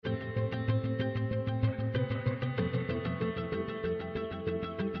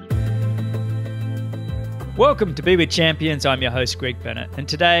Welcome to Be With Champions. I'm your host, Greg Bennett, and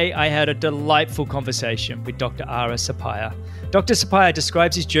today I had a delightful conversation with Dr. Ara Suppiah. Dr. Suppiah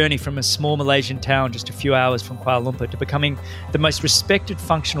describes his journey from a small Malaysian town just a few hours from Kuala Lumpur to becoming the most respected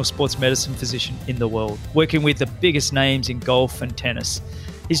functional sports medicine physician in the world, working with the biggest names in golf and tennis.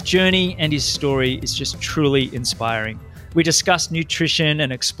 His journey and his story is just truly inspiring. We discuss nutrition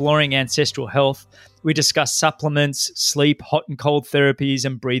and exploring ancestral health. We discuss supplements, sleep, hot and cold therapies,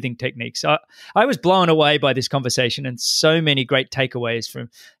 and breathing techniques. I was blown away by this conversation and so many great takeaways from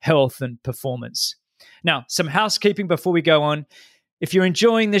health and performance. Now, some housekeeping before we go on. If you're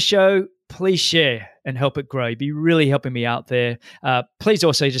enjoying the show, please share and help it grow. You'd be really helping me out there. Please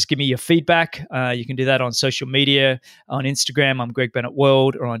also just give me your feedback. You can do that on social media. On Instagram, I'm Greg Bennett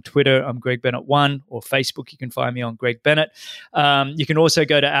World, or on Twitter, I'm Greg Bennett 1, or Facebook, you can find me on Greg Bennett. You can also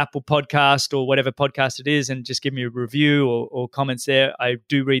go to Apple Podcast or whatever podcast it is and just give me a review or comments there. I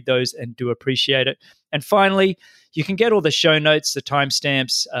do read those and do appreciate it. And finally, you can get all the show notes, the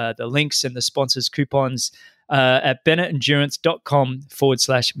timestamps, the links, and the sponsors' coupons at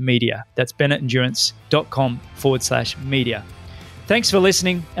bennettendurance.com/media. That's bennettendurance.com/media. Thanks for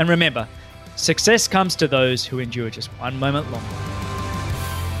listening. And remember, success comes to those who endure just one moment longer.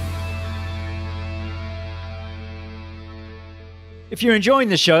 If you're enjoying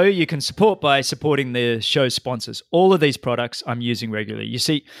the show, you can support by supporting the show's sponsors. All of these products I'm using regularly. You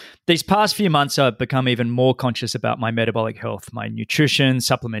see, these past few months, I've become even more conscious about my metabolic health, my nutrition,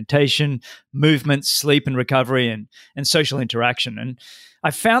 supplementation, movement, sleep and recovery, and social interaction. And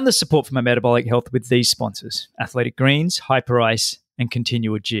I found the support for my metabolic health with these sponsors: Athletic Greens, Hyper Ice, and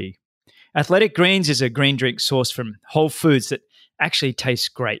Continua G. Athletic Greens is a green drink sourced from whole foods that actually tastes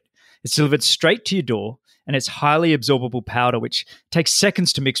great. It's delivered straight to your door, and it's highly absorbable powder, which takes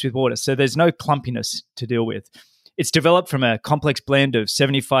seconds to mix with water, so there's no clumpiness to deal with. It's developed from a complex blend of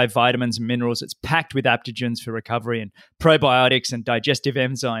 75 vitamins and minerals. It's packed with adaptogens for recovery and probiotics and digestive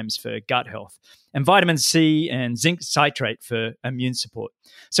enzymes for gut health, and vitamin C and zinc citrate for immune support.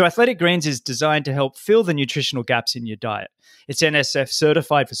 So Athletic Greens is designed to help fill the nutritional gaps in your diet. It's NSF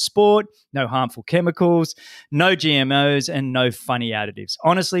certified for sport, no harmful chemicals, no GMOs, and no funny additives.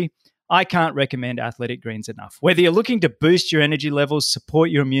 Honestly, I can't recommend Athletic Greens enough. Whether you're looking to boost your energy levels, support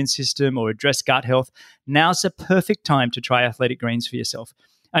your immune system, or address gut health, now's the perfect time to try Athletic Greens for yourself.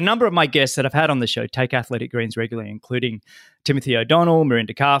 A number of my guests that I've had on the show take Athletic Greens regularly, including Timothy O'Donnell,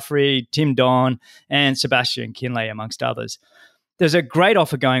 Mirinda Carfrey, Tim Don, and Sebastian Kinley, amongst others. There's a great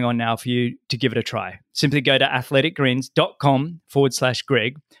offer going on now for you to give it a try. Simply go to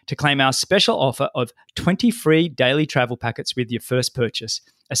athleticgreens.com/Greg to claim our special offer of 20 free daily travel packets with your first purchase,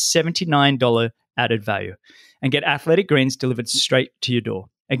 a $79 added value, and get Athletic Greens delivered straight to your door.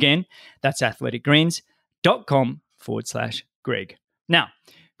 Again, that's athleticgreens.com/Greg. Now,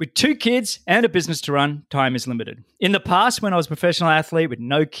 with 2 kids and a business to run, time is limited. In the past, when I was a professional athlete with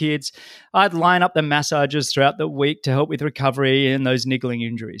no kids, I'd line up the massages throughout the week to help with recovery and those niggling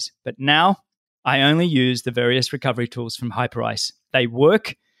injuries. But now, I only use the various recovery tools from Hyper Ice. They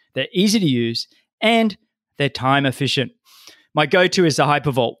work, they're easy to use, and they're time efficient. My go-to is the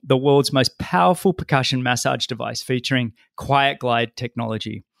HyperVolt, the world's most powerful percussion massage device featuring Quiet Glide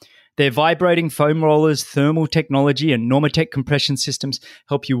technology. Their vibrating foam rollers, thermal technology, and Normatec compression systems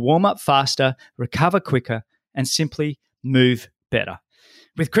help you warm up faster, recover quicker, and simply move better.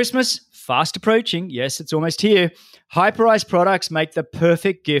 With Christmas fast approaching, yes, it's almost here, Hyper Ice products make the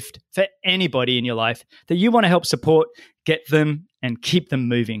perfect gift for anybody in your life that you want to help support, get them, and keep them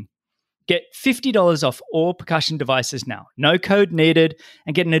moving. Get $50 off all percussion devices now. No code needed,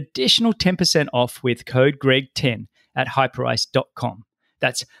 and get an additional 10% off with code GREG10 at hyperice.com.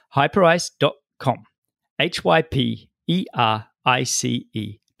 That's hyperice.com,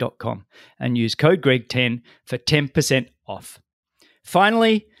 hyperice.com, and use code GREG10 for 10% off.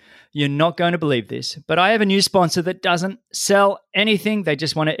 Finally, you're not going to believe this, but I have a new sponsor that doesn't sell anything. They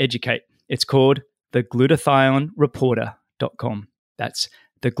just want to educate. It's called theglutathionereporter.com. That's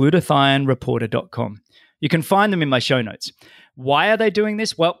theglutathionereporter.com. You can find them in my show notes. Why are they doing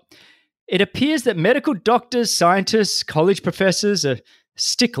this? Well, it appears that medical doctors, scientists, college professors are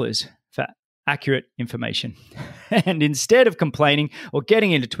sticklers for accurate information. And instead of complaining or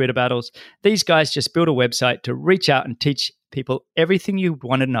getting into Twitter battles, these guys just build a website to reach out and teach people everything you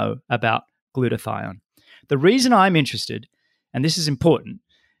want to know about glutathione. The reason I'm interested, and this is important,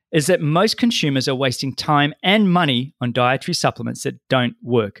 is that most consumers are wasting time and money on dietary supplements that don't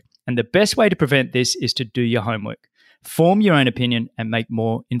work. And the best way to prevent this is to do your homework. Form your own opinion and make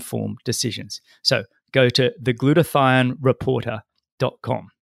more informed decisions. So go to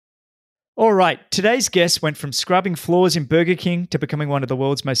theglutathionereporter.com. All right, today's guest went from scrubbing floors in Burger King to becoming one of the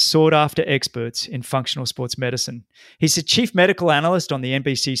world's most sought after experts in functional sports medicine. He's a chief medical analyst on the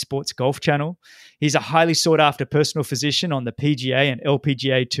NBC Sports Golf Channel. He's a highly sought after personal physician on the PGA and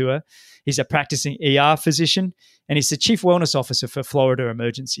LPGA Tour. He's a practicing ER physician, and he's the chief wellness officer for Florida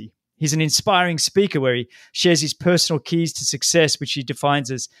Emergency. He's an inspiring speaker where he shares his personal keys to success, which he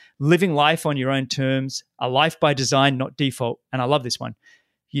defines as living life on your own terms, a life by design, not default. And I love this one.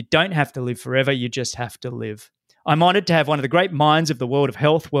 You don't have to live forever, you just have to live. I'm honored to have one of the great minds of the world of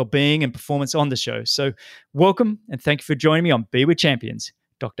health, well-being, and performance on the show. So welcome and thank you for joining me on Be With Champions,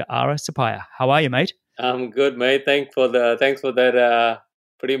 Dr. Ara Suppiah. How are you, mate? I'm good, mate. Thanks for that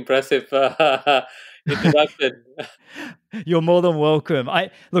pretty impressive introduction. You're more than welcome.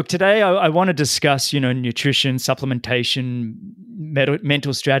 Today I want to discuss, nutrition, supplementation,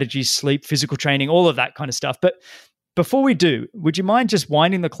 mental strategies, sleep, physical training, all of that kind of stuff. But before we do, would you mind just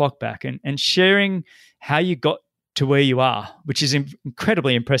winding the clock back and sharing how you got to where you are, which is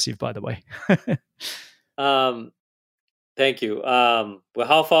incredibly impressive, by the way? Thank you. Well,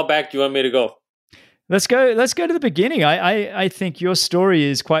 how far back do you want me to go? Let's go to the beginning. I think your story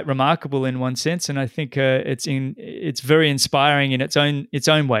is quite remarkable in one sense, and I think it's very inspiring in its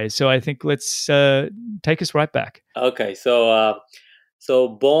own way. So I think let's take us right back. Okay, so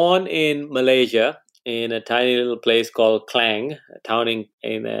born in Malaysia, in a tiny little place called Klang, a town in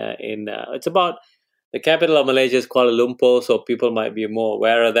it's about, the capital of Malaysia is Kuala Lumpur, so people might be more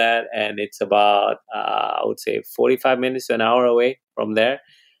aware of that, and it's about I would say 45 minutes to an hour away from there,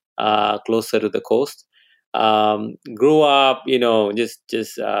 closer to the coast. Grew up,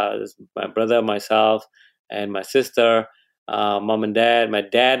 just my brother, myself, and my sister, mom and dad. My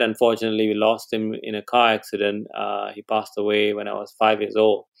dad, unfortunately, we lost him in a car accident. He passed away when I was 5 years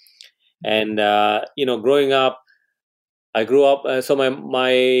old. And growing up, I grew up. So my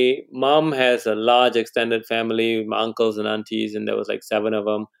mom has a large extended family, my uncles and aunties, and there was like 7 of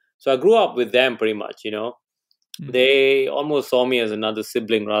them. So I grew up with them pretty much. They almost saw me as another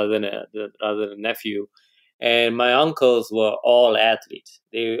sibling rather than a nephew. And my uncles were all athletes.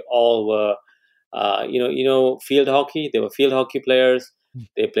 They all were, field hockey. They were field hockey players.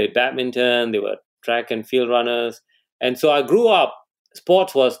 They played badminton. They were track and field runners. And so I grew up.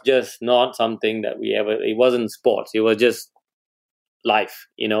 Sports was just not something that it wasn't sports. It was just life.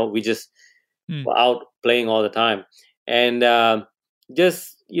 We just were out playing all the time. And I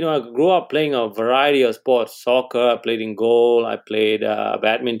grew up playing a variety of sports. Soccer, I played in goal. I played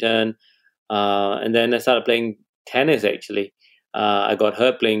badminton. And then I started playing tennis, actually. I got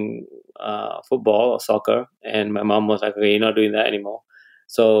hurt playing football or soccer. And my mom was like, okay, you're not doing that anymore.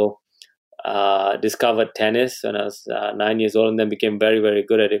 So discovered tennis when I was 9 years old, and then became very, very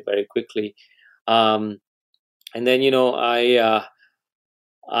good at it very quickly. And then,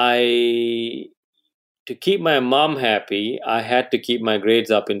 to keep my mom happy, I had to keep my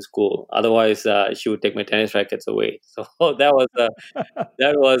grades up in school. Otherwise, she would take my tennis rackets away. So that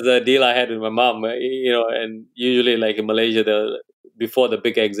was a deal I had with my mom. And usually, like in Malaysia, before the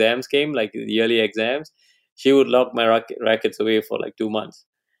big exams came, like the yearly exams, she would lock my rackets away for like 2 months.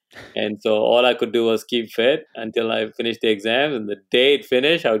 And so all I could do was keep fit until I finished the exams. And the day it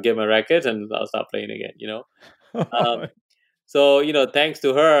finished, I would get my rackets and I'll start playing again, So, thanks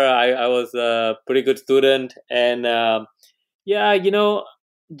to her, I was a pretty good student. And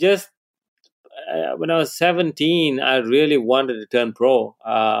just when I was 17, I really wanted to turn pro,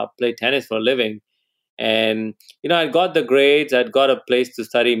 play tennis for a living. And, I got the grades. I'd got a place to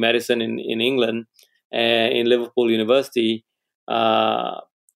study medicine in England, in Liverpool University.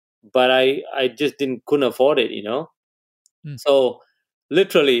 But I just couldn't afford it, So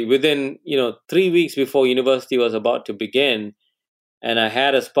literally within, 3 weeks before university was about to begin, and I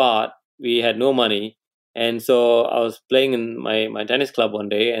had a spot, we had no money. And so I was playing in my tennis club one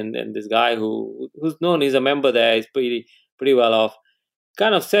day, and this guy who's known, he's a member there, he's pretty well off,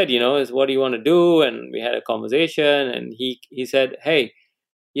 kind of said, is what do you want to do? And we had a conversation, and he said, hey,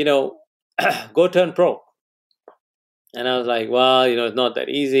 go turn pro. And I was like, well, it's not that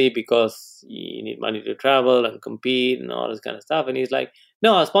easy because you need money to travel and compete and all this kind of stuff. And he's like,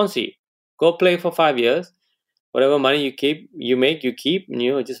 no, I'll sponsor you. Go play for 5 years. Whatever money you keep,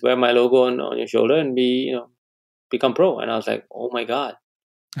 and just wear my logo on your shoulder and become pro. And I was like, oh my God,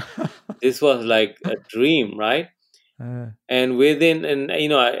 this was like a dream, right? And I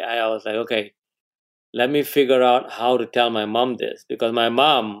was like, okay, let me figure out how to tell my mom this, because my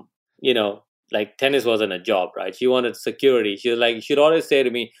mom, like tennis wasn't a job, right? She wanted security. She was like, she'd always say to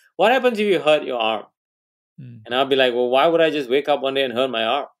me, what happens if you hurt your arm? And I'd be like, well, why would I just wake up one day and hurt my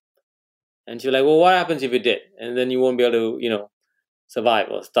arm? And she's like, well, what happens if you did? And then you won't be able to, survive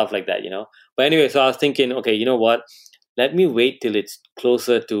or stuff like that, But anyway, so I was thinking, okay, you know what? Let me wait till it's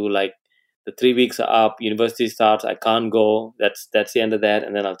closer to like the 3 weeks are up, university starts, I can't go. That's the end of that,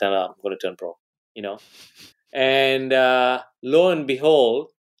 and then I'll tell her I'm going to turn pro, And lo and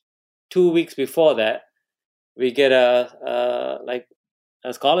behold, 2 weeks before that, we get a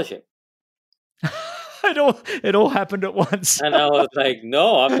scholarship. It all happened at once. And I was like,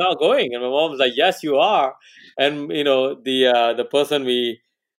 no, I'm not going. And my mom was like, yes, you are. And the person who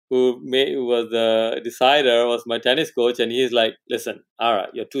was the decider was my tennis coach, and he's like, listen, Ara,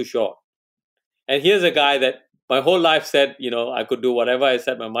 you're too short. And here's a guy that my whole life said, I could do whatever I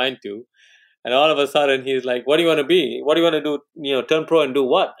set my mind to. And all of a sudden he's like, what do you want to be? What do you want to do? Turn pro and do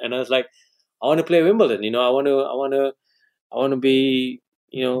what? And I was like, I want to play Wimbledon. I want to be,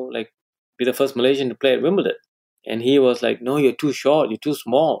 like be the first Malaysian to play at Wimbledon. And he was like, no, you're too short. You're too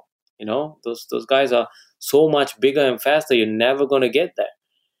small. Those guys are so much bigger and faster. You're never going to get there.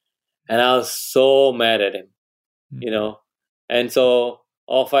 And I was so mad at him, And so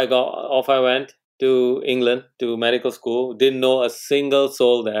off I went to England, to medical school. Didn't know a single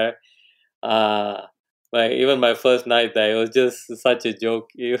soul there. Even my first night there, it was just such a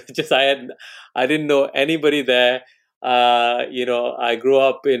joke. It was just I didn't know anybody there. I grew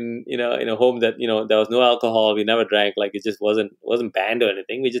up in a home that there was no alcohol. We never drank. Like it just wasn't banned or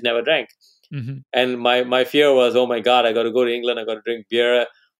anything. We just never drank. Mm-hmm. And my fear was, oh my God, I got to go to England. I got to drink beer.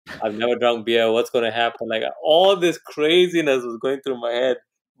 I've never drunk beer. What's going to happen? Like all this craziness was going through my head,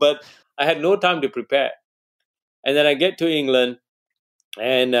 but I had no time to prepare. And then I get to England,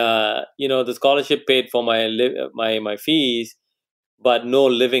 and the scholarship paid for my fees, but no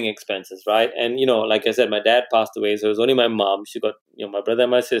living expenses, right? And like I said, my dad passed away, so it was only my mom. She got my brother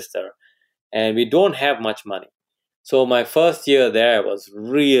and my sister, and we don't have much money. So my first year there was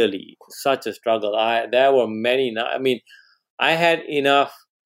really such a struggle. There were many. I mean, I had enough.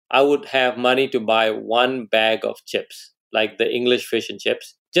 I would have money to buy one bag of chips, like the English fish and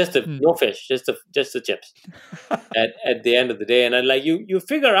chips. Just no fish, just the chips. at the end of the day, and I like you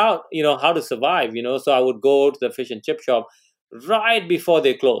figure out how to survive. So I would go to the fish and chip shop right before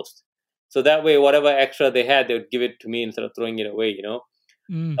they closed, so that way whatever extra they had, they would give it to me instead of throwing it away. So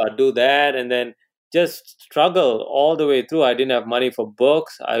I'd do that, and then just struggle all the way through. I didn't have money for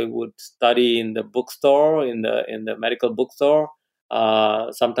books. I would study in the bookstore, in the medical bookstore,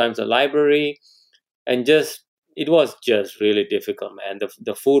 sometimes a library, and it was just really difficult, man.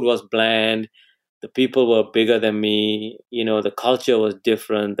 The food was bland. The people were bigger than me. The culture was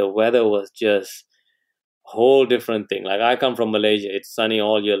different. The weather was just a whole different thing. Like I come from Malaysia. It's sunny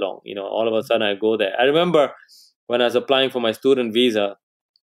all year long. All of a sudden I go there. I remember when I was applying for my student visa,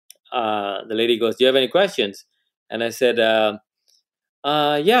 the lady goes, do you have any questions? And I said,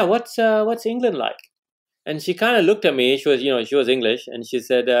 yeah, what's England like? And she kind of looked at me. She was English, and she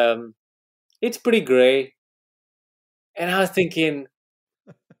said, it's pretty gray. And I was thinking,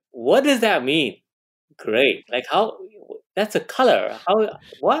 what does that mean? Gray? Like how? That's a color. How?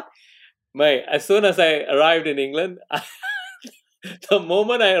 What? As soon as I arrived in England, the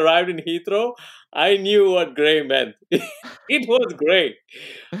moment I arrived in Heathrow, I knew what gray meant. It was gray.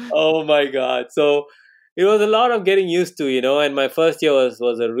 Oh my God. So it was a lot of getting used to, and my first year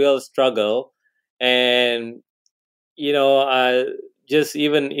was a real struggle. And, I just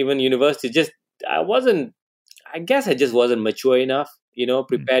even university, I guess I just wasn't mature enough,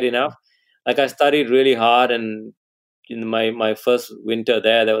 prepared enough. Like I studied really hard, and in my first winter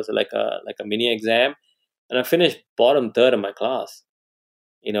there was like a mini exam, and I finished bottom third in my class.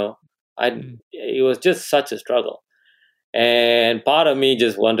 It was just such a struggle, and part of me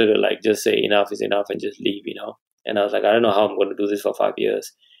just wanted to just say enough is enough and just leave. And I was like, I don't know how I'm going to do this for 5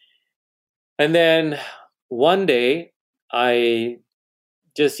 years. And then one day I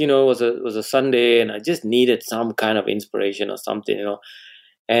just it was a Sunday, and I just needed some kind of inspiration or something.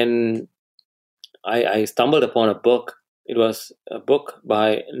 And I stumbled upon a book. It was a book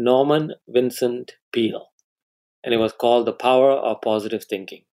by Norman Vincent Peale, and it was called The Power of Positive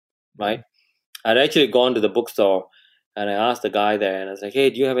Thinking, right? I'd actually gone to the bookstore, and I asked the guy there, and I was like, hey,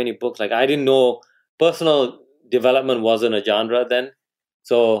 do you have any books? Like, I didn't know personal development wasn't a genre then.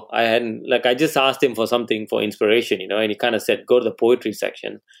 So I just asked him for something for inspiration, and he kind of said, go to the poetry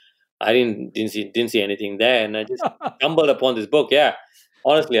section. I didn't see anything there, and I just stumbled upon this book. Yeah,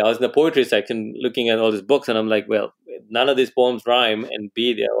 honestly, I was in the poetry section looking at all these books, and I'm like, well, none of these poems rhyme, and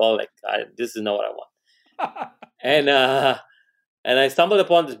B, they're all like, this is not what I want. And I stumbled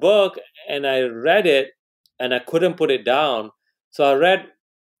upon this book, and I read it, and I couldn't put it down. So I read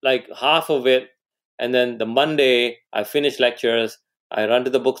like half of it, and then the Monday I finished lectures. I run to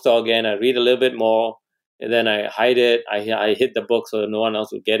the bookstore again. I read a little bit more, and then I hide it. I hid the book so no one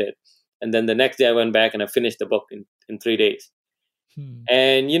else would get it. And then the next day I went back and I finished the book in 3 days. Hmm.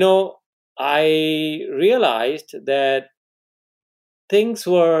 And, I realized that things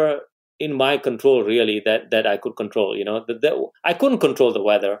were in my control, really, that I could control. That I couldn't control the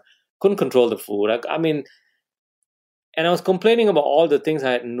weather, couldn't control the food. I mean, and I was complaining about all the things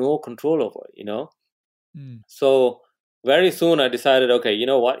I had no control over. Hmm. So very soon I decided, okay, you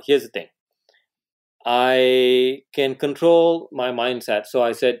know what? Here's the thing. I can control my mindset. So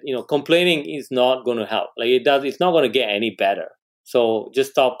I said, complaining is not going to help. Like it's not going to get any better. So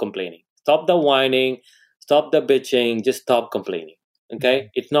just stop complaining. Stop the whining. Stop the bitching. Just stop complaining. Okay?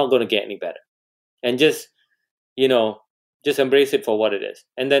 It's not going to get any better. And you know, just embrace it for what it is.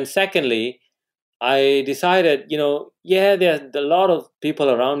 And then secondly, I decided, there's a lot of people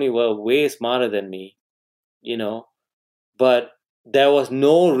around me were way smarter than me, you know, but there was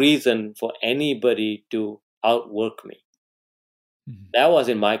no reason for anybody to outwork me. Mhm. That was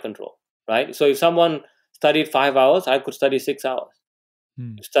in my control, right? So if someone studied 5 hours, I could study 6 hours.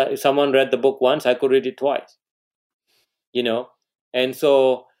 Hmm. If someone read the book once, I could read it twice, you know? And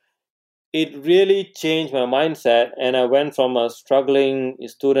so it really changed my mindset. And I went from a struggling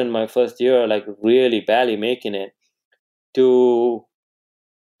student my first year, like really barely making it, to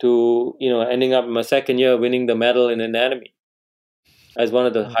ending up in my second year winning the medal in anatomy as one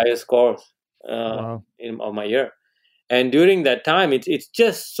of the highest scores Wow. of my year. And during that time, it's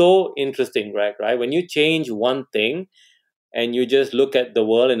just so interesting, right? When you change one thing and you just look at the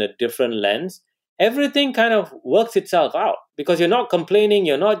world in a different lens, everything kind of works itself out because you're not complaining,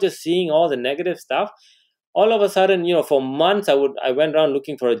 you're not just seeing all the negative stuff. All of a sudden, for months I went around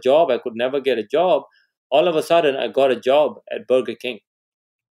looking for a job. I could never get a job. All of a sudden, I got a job at Burger King.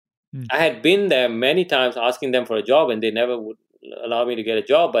 Hmm. I had been there many times asking them for a job, and they never would allow me to get a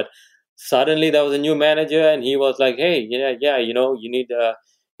job. But suddenly there was a new manager, and he was like, "Hey, yeah, you need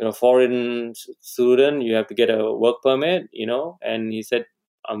a foreign student. You have to get a work permit, And he said,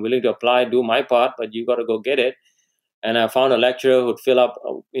 "I'm willing to apply, do my part, but you got to go get it." And I found a lecturer who'd fill up,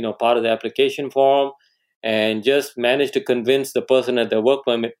 part of the application form, and just managed to convince the person at the work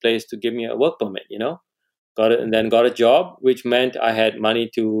permit place to give me a work permit. Got it, and then got a job, which meant I had money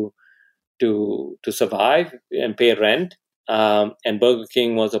to survive and pay rent. And Burger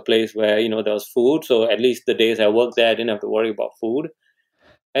King was a place where there was food, so at least the days I worked there, I didn't have to worry about food,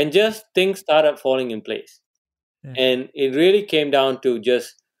 and just things started falling in place. Yeah. And it really came down to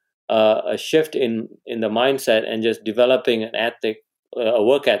just a shift in the mindset and just developing an ethic, a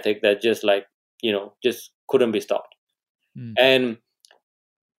work ethic that just just couldn't be stopped. Hmm.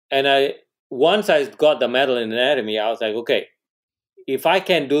 And I once I got the medal in anatomy, I was like, okay, if I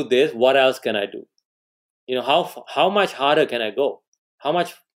can do this, what else can I do? How much harder can I go? How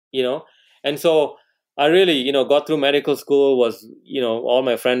much you know and so I really got through medical school. Was all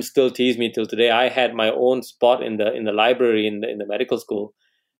my friends still tease me till today. I had my own spot in the library in the medical school,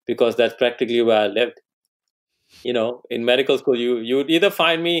 because that's practically where I lived. In medical school, you would either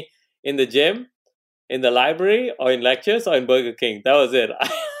find me in the gym, in the library, or in lectures, or in Burger King. That was it.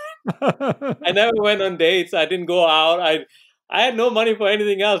 I never went on dates. I didn't go out. I had no money for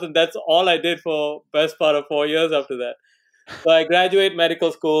anything else, and that's all I did for best part of 4 years after that. So I graduate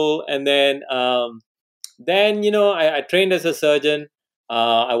medical school, and then I trained as a surgeon.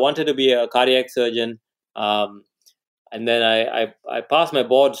 I wanted to be a cardiac surgeon, um, and then I passed my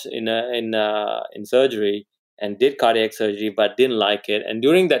boards in surgery and did cardiac surgery, but didn't like it. And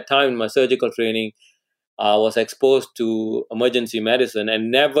during that time in my surgical training, I was exposed to emergency medicine,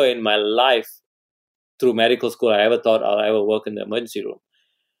 and never in my life through medical school I ever thought I'll ever work in the emergency room.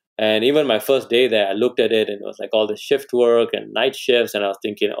 And even my first day there, I looked at it and it was like all the shift work and night shifts. And I was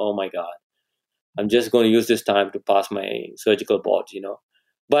thinking, oh my God, I'm just going to use this time to pass my surgical boards.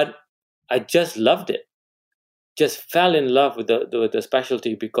 But I just loved it, just fell in love with the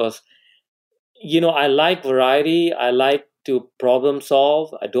specialty, because, I like variety. I like to problem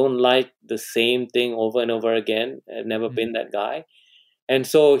solve. I don't like the same thing over and over again. I've never Hmm. been that guy. And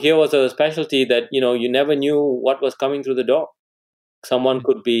so here was a specialty that, you never knew what was coming through the door. Someone Hmm.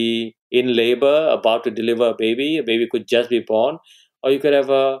 could be in labor, about to deliver a baby. A baby could just be born, or you could have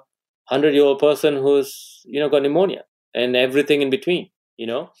a 100-year-old person who's got pneumonia and everything in between.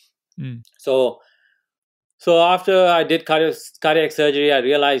 Hmm. So after I did cardiac surgery, I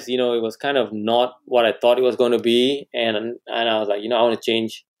realized it was kind of not what I thought it was going to be, and I was like, I want to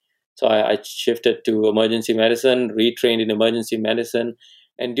change. So I shifted to emergency medicine, retrained in emergency medicine,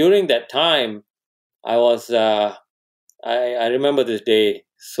 and during that time, I was. I remember this day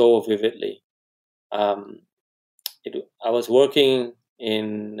so vividly. Um, I was working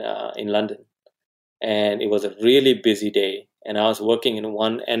in London, and it was a really busy day. And I was working in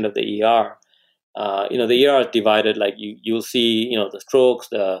one end of the ER. The ER is divided, like you'll see, the strokes,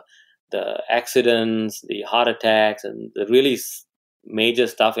 the accidents, the heart attacks, and the really major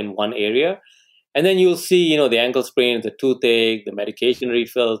stuff in one area. And then you'll see, the ankle sprains, the toothache, the medication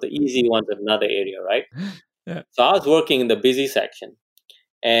refills, the easy ones in another area, right? Yeah. So I was working in the busy section,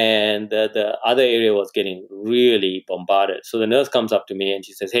 and the other area was getting really bombarded. So the nurse comes up to me and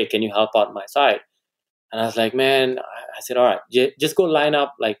she says, "Hey, can you help out my side?" And I was like, "Man," I said, "All right, just go line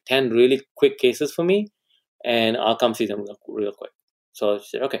up like 10 really quick cases for me, and I'll come see them real quick." So she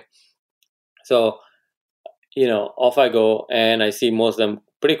said, "Okay." So, off I go, and I see most of them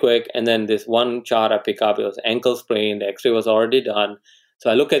pretty quick. And then this one chart I pick up, it was ankle sprain. The x-ray was already done. So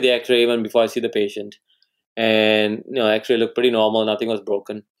I look at the x-ray even before I see the patient. And, x-ray looked pretty normal. Nothing was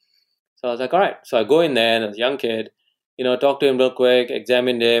broken. So I was like, all right. So I go in there, and as a young kid, talk to him real quick,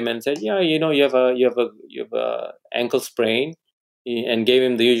 examined him, and said, "Yeah, you have a ankle sprain," and gave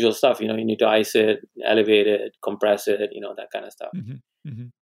him the usual stuff. You need to ice it, elevate it, compress it, that kind of stuff. Mm-hmm. Mm-hmm.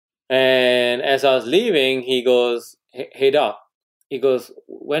 And as I was leaving, he goes, "Hey doc," he goes,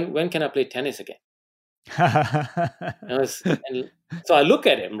 "When can I play tennis again?" And so I look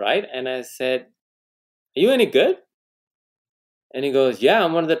at him, right, and I said, "Are you any good?" And he goes, "Yeah,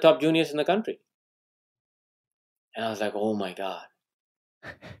 I'm one of the top juniors in the country." And I was like, "Oh my God."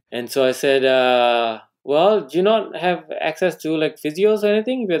 And so I said, "Well, do you not have access to like physios or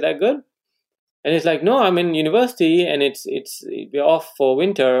anything if you're that good?" And he's like, "No, I'm in university, and we're off for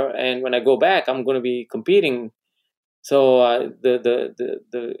winter, and when I go back, I'm going to be competing. So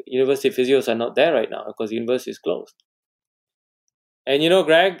the university physios are not there right now because the university is closed." And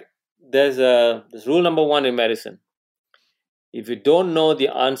Greg, there's rule number one in medicine. If you don't know the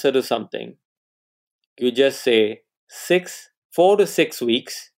answer to something, you just say 4 to 6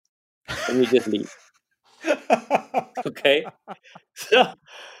 weeks, and you just leave. Okay.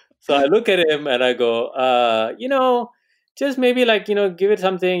 So I look at him and I go, just maybe like, give it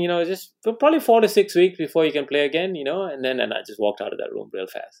something, just for probably 4 to 6 weeks before you can play again, and I just walked out of that room real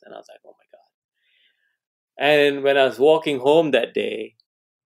fast. And I was like, oh my God. And when I was walking home that day,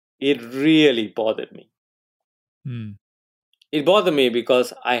 it really bothered me. Mm. It bothered me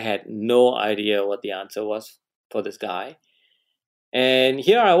because I had no idea what the answer was for this guy. And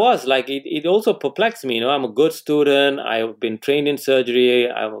here I was, like, it also perplexed me. I'm a good student. I've been trained in surgery.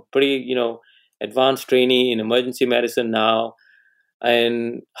 I'm a pretty, advanced trainee in emergency medicine now.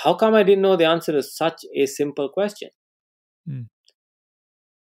 And how come I didn't know the answer to such a simple question? Mm.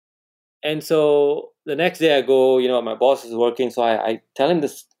 And so the next day I go, my boss is working. So I tell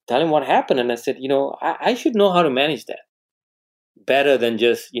him what happened. And I said, I should know how to manage that better than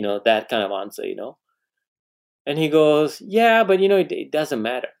just, that kind of answer, And he goes, "Yeah, but it doesn't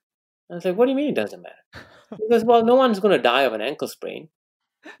matter." I was like, "What do you mean it doesn't matter?" He goes, "Well, no one's going to die of an ankle sprain,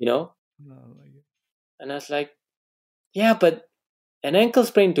 Oh, And I was like, "Yeah, but an ankle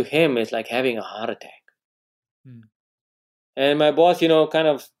sprain to him is like having a heart attack." Mm. And my boss, kind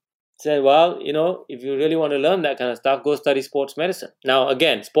of said, "Well, if you really want to learn that kind of stuff, go study sports medicine." Now,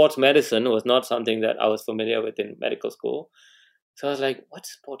 again, sports medicine was not something that I was familiar with in medical school. So I was like,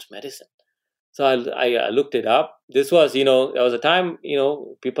 "What's sports medicine?" So I looked it up. This was, there was a time,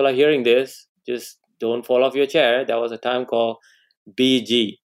 people are hearing this, just don't fall off your chair. There was a time called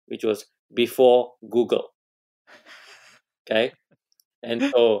BG, which was before Google. Okay.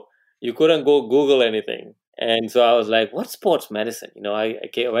 And so you couldn't go Google anything. And so I was like, what's sports medicine? I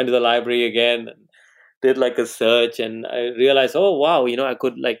went to the library again and did like a search, and I realized, oh, wow,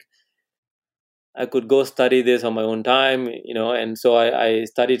 I could go study this on my own time, and so I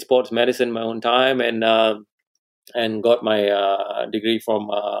studied sports medicine my own time, and got my degree from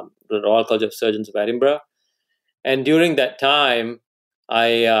the Royal College of Surgeons of Edinburgh. And during that time,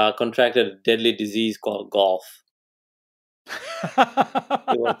 I contracted a deadly disease called golf.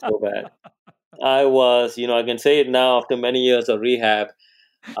 It was so bad. I was, I can say it now after many years of rehab,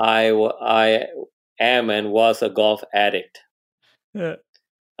 I am and was a golf addict. Yeah.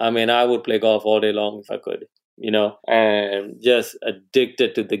 I mean, I would play golf all day long if I could, and just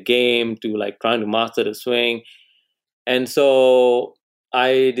addicted to the game, to like trying to master the swing. And so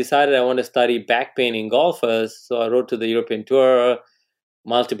I decided I want to study back pain in golfers. So I wrote to the European Tour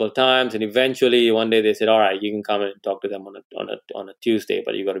multiple times, and eventually one day they said, "All right, you can come and talk to them on a Tuesday,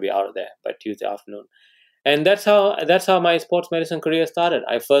 but you got to be out of there by Tuesday afternoon." And that's how my sports medicine career started.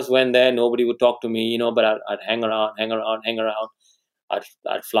 I first went there, nobody would talk to me, but I'd hang around.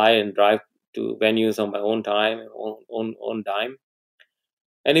 I'd fly and drive to venues on my own time, own dime,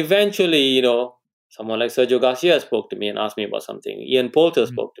 and eventually, someone like Sergio Garcia spoke to me and asked me about something. Ian Poulter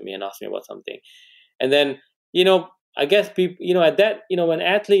spoke to me and asked me about something. And then, I guess people, at that, when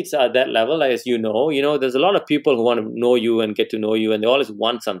athletes are at that level, as there's a lot of people who want to know you and get to know you, and they always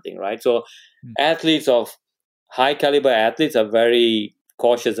want something, right? So athletes of high caliber athletes are very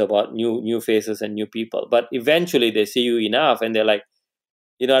cautious about new faces and new people. But eventually they see you enough and they're like,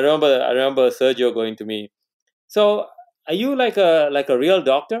 I remember Sergio going to me, so are you like a real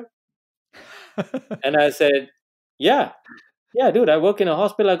doctor? And I said, yeah, yeah, dude, I work in a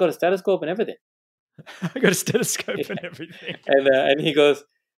hospital, I got a stethoscope and everything. I got a stethoscope and everything. And he goes,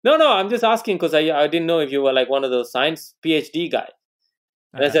 no, I'm just asking because I didn't know if you were like one of those science PhD guys.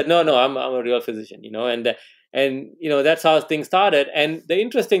 And I said, no, I'm a real physician, and that's how things started. And the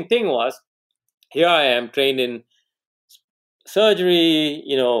interesting thing was, here I am trained in surgery,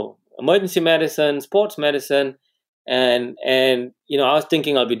 emergency medicine, sports medicine, and I was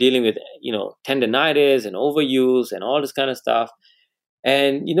thinking I'll be dealing with tendonitis and overuse and all this kind of stuff.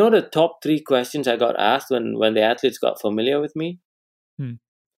 And the top 3 questions I got asked when the athletes got familiar with me.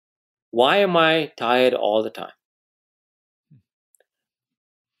 Why am I tired all the time?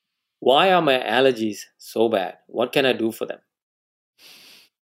 Why are my allergies so bad? What can I do for them?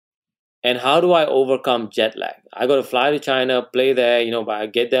 And how do I overcome jet lag? I got to fly to China, play there, but I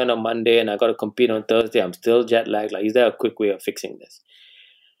get there on a Monday and I got to compete on Thursday. I'm still jet lagged. Like, is there a quick way of fixing this?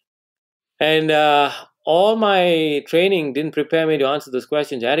 And all my training didn't prepare me to answer those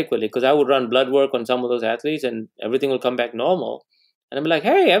questions adequately, because I would run blood work on some of those athletes and everything will come back normal. And I'd be like,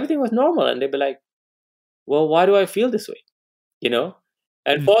 hey, everything was normal. And they'd be like, well, why do I feel this way?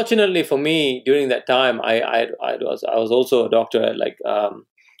 And fortunately for me, during that time, I was also a doctor,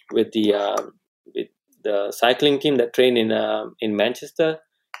 with the cycling team that trained in Manchester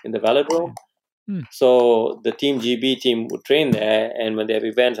in the velodrome. So the Team GB team would train there, and when they have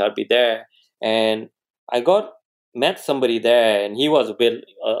events, I'd be there. And I met somebody there, and he was a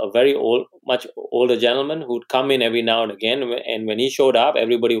very much older gentleman who'd come in every now and again. And when he showed up,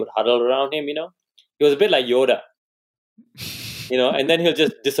 everybody would huddle around him. He was a bit like Yoda. And then he'll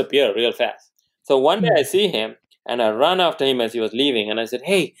just disappear real fast. So one day I see him and I run after him as he was leaving, and I said,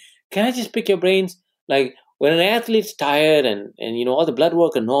 hey, can I just pick your brains? Like, when an athlete's tired and all the blood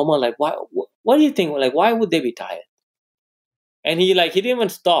work are normal, like, what do you think? Like, why would they be tired? And he didn't even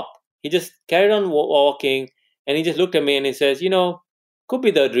stop. He just carried on walking, and he just looked at me and he says, could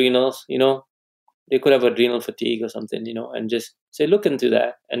be the adrenals, they could have adrenal fatigue or something, and just say, look into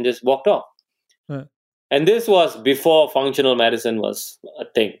that, and just walked off. And this was before functional medicine was a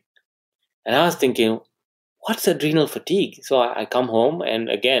thing. And I was thinking, what's adrenal fatigue? So I come home, and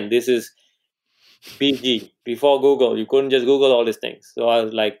again, this is PG, before Google. You couldn't just Google all these things. So I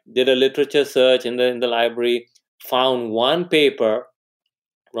was did a literature search in the library, found one paper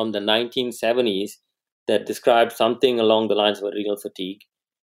from the 1970s that described something along the lines of adrenal fatigue.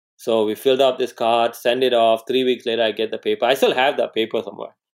 So we filled out this card, send it off. 3 weeks later, I get the paper. I still have that paper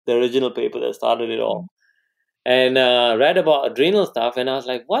somewhere, the original paper that started it all. And read about adrenal stuff, and I was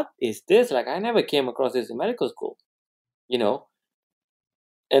like, what is this? I never came across this in medical school,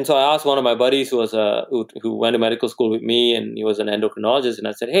 And so I asked one of my buddies who went to medical school with me, and he was an endocrinologist, and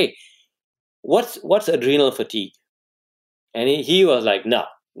I said, hey, what's adrenal fatigue? And he was like, no,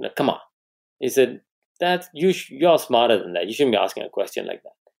 come on. He said, you're smarter than that. You shouldn't be asking a question like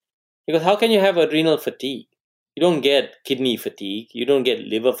that. He goes, how can you have adrenal fatigue? You don't get kidney fatigue. You don't get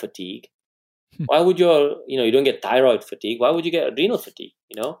liver fatigue. Why would you don't get thyroid fatigue? Why would you get adrenal fatigue,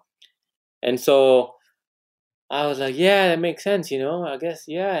 And so I was like, yeah, that makes sense, I guess,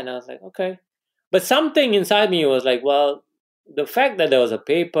 yeah. And I was like, okay. But something inside me was like, well, the fact that there was a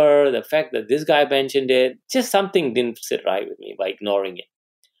paper, the fact that this guy mentioned it, just something didn't sit right with me by ignoring it.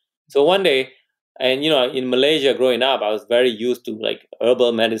 So one day, and, in Malaysia growing up, I was very used to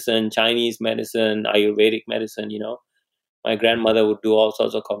herbal medicine, Chinese medicine, Ayurvedic medicine, My grandmother would do all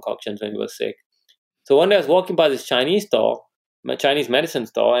sorts of concoctions when we were sick. So one day I was walking by this Chinese medicine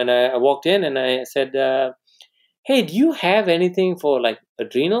store, and I walked in and I said, hey, do you have anything for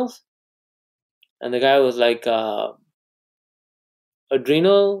adrenals? And the guy was like,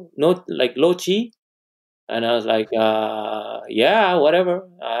 adrenal, no, low chi? And I was like, yeah, whatever.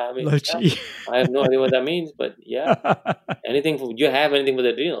 Low chi. Yeah, I have no idea what that means, but yeah, do you have anything for the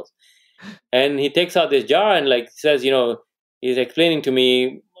adrenals? And he takes out this jar and says, he's explaining to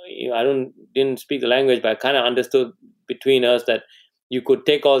me, I didn't speak the language, but I kind of understood between us that you could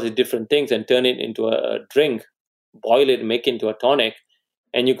take all these different things and turn it into a drink, boil it, make it into a tonic,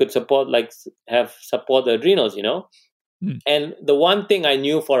 and you could support the adrenals, And the one thing I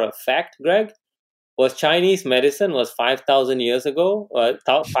knew for a fact, Greg, was Chinese medicine was 5,000 years ago,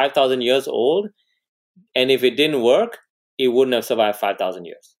 5,000 years old, and if it didn't work, it wouldn't have survived 5,000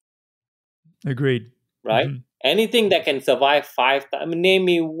 years. Agreed. right? Anything that can survive 5,000. I mean, name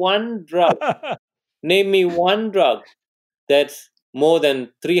me one drug that's more than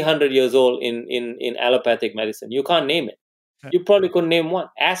 300 years old in allopathic medicine. You can't name it. You probably couldn't name one.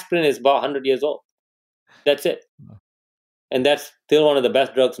 Aspirin is about 100 years old. That's it. And that's still one of the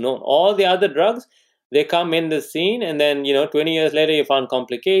best drugs known. All the other drugs, they come in the scene, and then 20 years later you found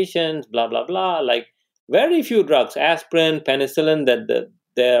complications, blah blah blah. Like very few drugs, aspirin, penicillin, that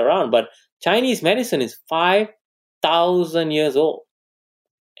they're around. But Chinese medicine is 5,000 years old,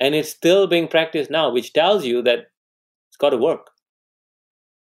 and it's still being practiced now, which tells you that it's got to work,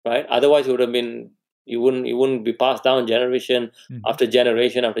 right? Otherwise, it would have been you wouldn't be passed down generation after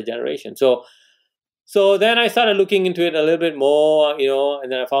generation after generation. So then I started looking into it a little bit more,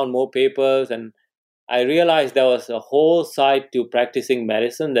 and then I found more papers, and I realized there was a whole side to practicing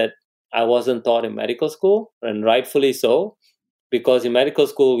medicine that I wasn't taught in medical school, and rightfully so, because in medical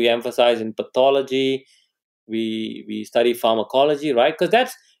school we emphasize in pathology, we study pharmacology, right? Because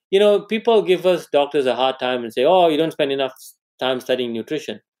that's, people give us doctors a hard time and say, oh, you don't spend enough time studying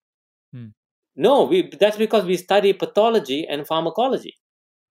nutrition. No, that's because we study pathology and pharmacology.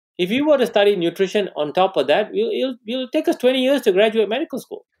 If you were to study nutrition on top of that, it'll take us 20 years to graduate medical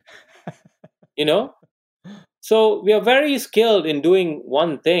school. So we are very skilled in doing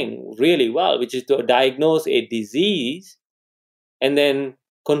one thing really well, which is to diagnose a disease and then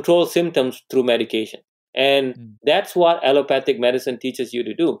control symptoms through medication. And that's what allopathic medicine teaches you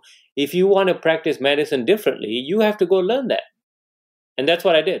to do. If you want to practice medicine differently, you have to go learn that. And that's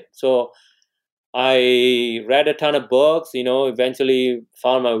what I did. So I read a ton of books, eventually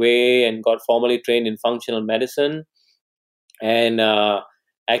found my way and got formally trained in functional medicine and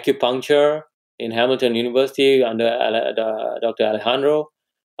acupuncture in Hamilton University under Dr. Alejandro.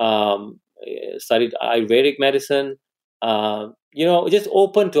 Studied Ayurvedic medicine. Just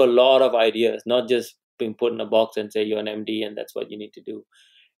open to a lot of ideas, not just being put in a box and say you're an MD and that's what you need to do.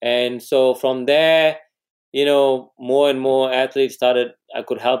 And so from there, more and more athletes I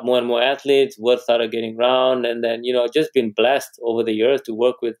could help more and more athletes, word started getting around, and then, just been blessed over the years to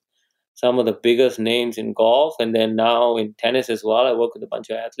work with some of the biggest names in golf, and then now in tennis as well. I work with a bunch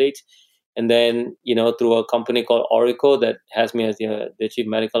of athletes, and then, through a company called Orico that has me as the chief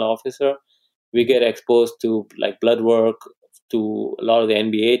medical officer, we get exposed to like blood work, to a lot of the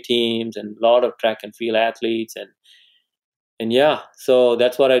NBA teams and a lot of track and field athletes, and yeah, so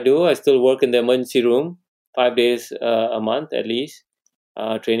that's what I do. I still work in the emergency room 5 days a month at least,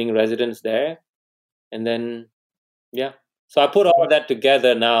 training residents there. And then, yeah. So I put all of that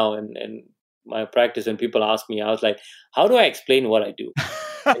together now, and my practice, when people ask me, I was like, how do I explain what I do?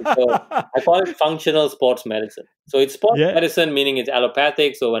 And so I call it functional sports medicine. So it's sports medicine, meaning it's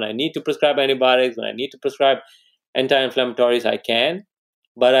allopathic. So when I need to prescribe antibiotics, when I need to prescribe anti-inflammatories, I can.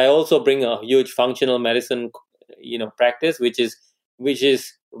 But I also bring a huge functional medicine, practice, which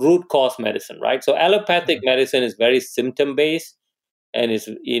is root cause medicine, right? So allopathic medicine is very symptom based, and it's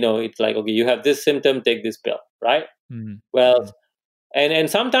like, okay, you have this symptom, take this pill, right? Well, and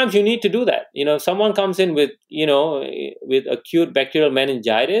sometimes you need to do that. If someone comes in with with acute bacterial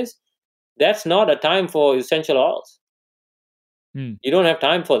meningitis, that's not a time for essential oils. You don't have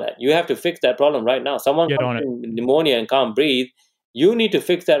time for that. You have to fix that problem right now. Someone comes in with pneumonia and can't breathe, you need to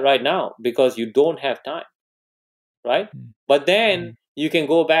fix that right now because you don't have time, right? But then you can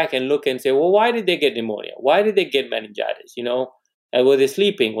go back and look and say, well, why did they get pneumonia? Why did they get meningitis? Were they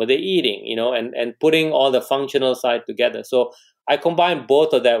sleeping? Were they eating? And putting all the functional side together. So I combine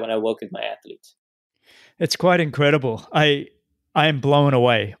both of that when I work with my athletes. It's quite incredible. I am blown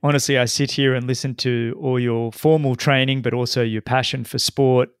away. Honestly, I sit here and listen to all your formal training, but also your passion for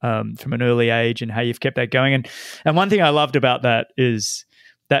sport from an early age and how you've kept that going. And one thing I loved about that is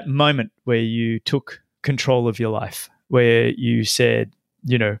that moment where you took control of your life, where you said,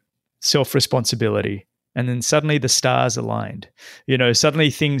 self-responsibility. And then suddenly the stars aligned.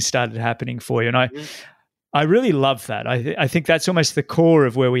 Suddenly things started happening for you. And I really love that. I think that's almost the core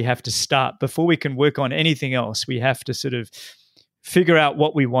of where we have to start. Before we can work on anything else, we have to sort of figure out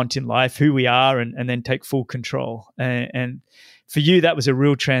what we want in life, who we are, and then take full control. And for you, that was a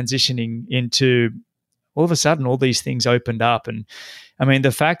real transitioning into, all of a sudden, all these things opened up. And I mean,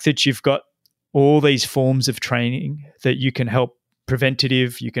 the fact that you've got all these forms of training that you can help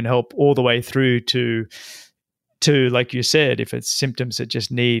preventative, you can help all the way through to like you said, if it's symptoms that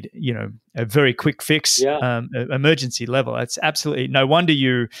just need, a very quick fix, emergency level. It's absolutely no wonder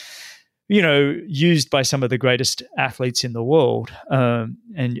you used by some of the greatest athletes in the world,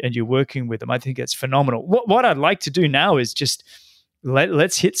 and you're working with them. I think it's phenomenal. What I'd like to do now is just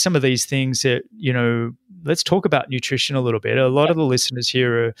let's hit some of these things that, let's talk about nutrition a little bit. A lot of the listeners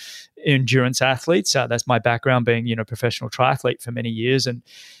here are endurance athletes. That's my background, being, professional triathlete for many years. And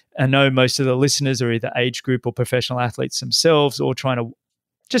I know most of the listeners are either age group or professional athletes themselves, or trying to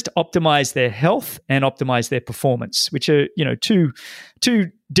just optimize their health and optimize their performance, which are, two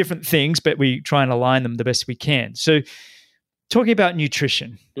different things, but we try and align them the best we can. So talking about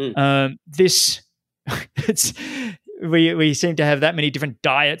nutrition, this it's we seem to have that many different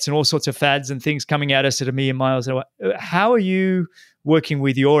diets and all sorts of fads and things coming at us at a million miles away. How are you working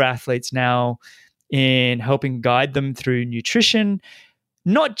with your athletes now in helping guide them through nutrition?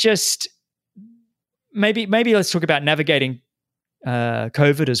 Not just maybe let's talk about navigating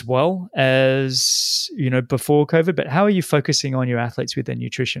COVID as well as, before COVID, but how are you focusing on your athletes with their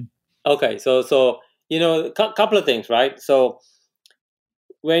nutrition? Okay, so couple of things, right? So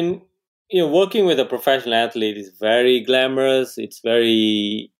when working with a professional athlete is very glamorous. It's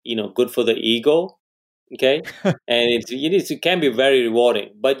very good for the ego, okay, and it can be very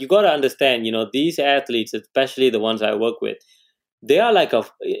rewarding. But you got to understand, these athletes, especially the ones I work with, they are like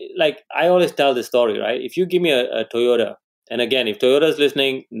I always tell this story, right? If you give me a Toyota, and again, if Toyota is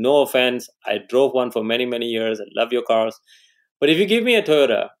listening, no offense, I drove one for many, many years. I love your cars. But if you give me a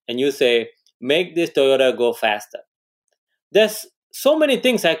Toyota and you say, make this Toyota go faster, there's so many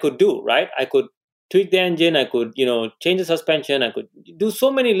things I could do, right? I could tweak the engine. I could, change the suspension. I could do so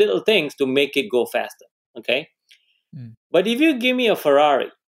many little things to make it go faster, okay? But if you give me a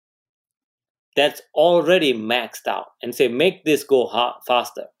Ferrari that's already maxed out and say, make this go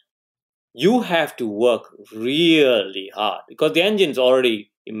faster, you have to work really hard because the engine's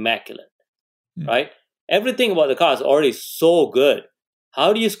already immaculate, right? Everything about the car is already so good.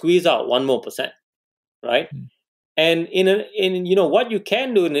 How do you squeeze out 1 more %, right? And in what you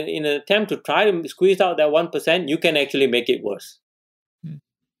can do in an attempt to try to squeeze out that 1%, you can actually make it worse.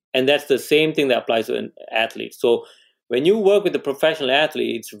 And that's the same thing that applies to an athlete. So when you work with a professional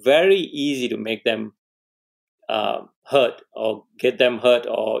athlete, it's very easy to make them hurt or get them hurt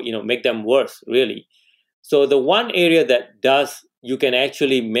or make them worse, really. So the one area that you can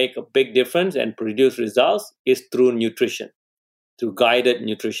actually make a big difference and produce results is through nutrition, through guided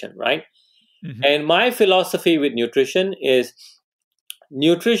nutrition, right? And my philosophy with nutrition is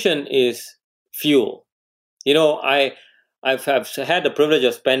fuel. I've had the privilege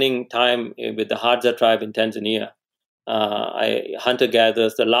of spending time with the Hadza tribe in Tanzania.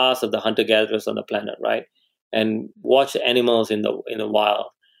 Hunter-gatherers, the last of the hunter-gatherers on the planet, right? And watch animals in the wild.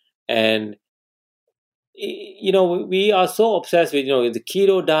 And we are so obsessed with the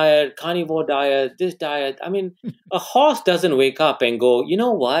keto diet, carnivore diet, this diet. I mean, a horse doesn't wake up and go, you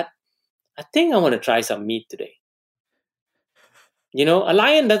know what? I think I want to try some meat today. A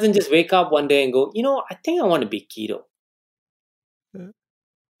lion doesn't just wake up one day and go, I think I want to be keto.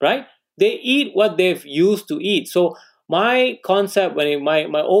 Right? They eat what they've used to eat. So my concept,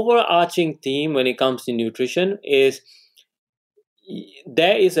 my overarching theme when it comes to nutrition is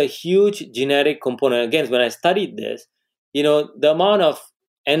there is a huge genetic component. Again, when I studied this, the amount of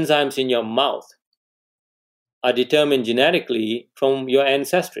enzymes in your mouth are determined genetically from your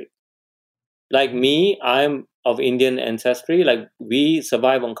ancestry. Like me, I'm of Indian ancestry. Like we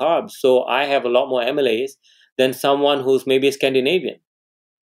survive on carbs. So I have a lot more amylase than someone who's maybe Scandinavian,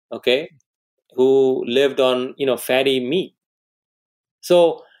 okay, who lived on, fatty meat.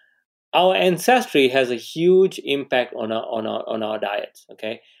 So our ancestry has a huge impact on our diets,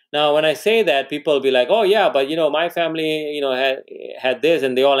 okay? Now, when I say that, people will be like, oh, yeah, but, my family, had this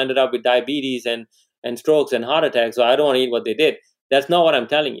and they all ended up with diabetes and strokes and heart attacks, so I don't want to eat what they did. That's not what I'm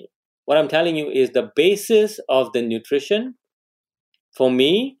telling you. What I'm telling you is the basis of the nutrition, for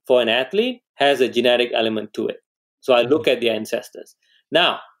me, for an athlete, has a genetic element to it. So I look at the ancestors.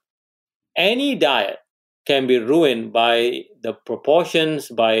 Now, any diet can be ruined by the proportions,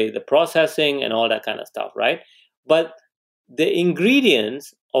 by the processing and all that kind of stuff, right? But the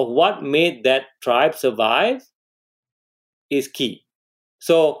ingredients of what made that tribe survive is key.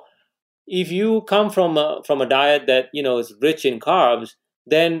 So if you come from a diet that is rich in carbs,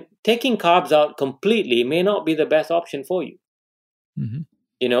 then taking carbs out completely may not be the best option for you.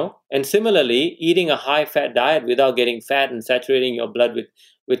 And similarly, eating a high-fat diet without getting fat and saturating your blood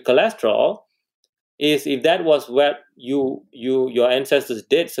with cholesterol is, if that was what your ancestors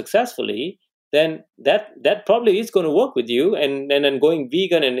did successfully, then that probably is going to work with you. And then going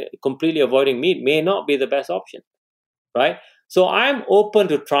vegan and completely avoiding meat may not be the best option, right? So I'm open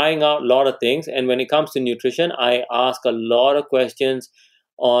to trying out a lot of things. And when it comes to nutrition, I ask a lot of questions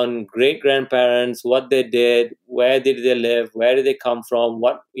on great-grandparents, what they did, where did they live, where did they come from,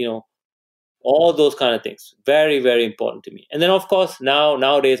 what, All those kind of things. Very, very important to me. And then, of course,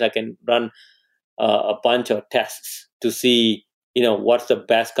 nowadays I can run a bunch of tests to see, what's the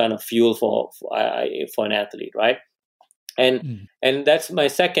best kind of fuel for an athlete, right? And that's my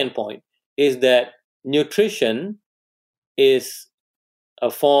second point, is that nutrition is a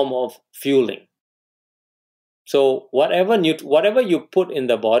form of fueling. So whatever you put in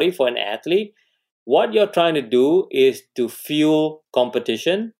the body for an athlete, what you're trying to do is to fuel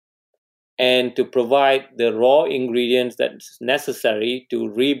competition and to provide the raw ingredients that's necessary to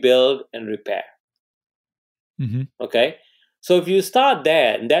rebuild and repair. Okay? So if you start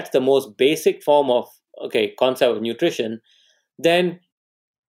there, and that's the most basic form of concept of nutrition, then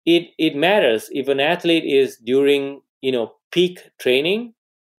it matters if an athlete is during peak training,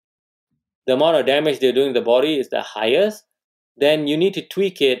 the amount of damage they're doing to the body is the highest, then you need to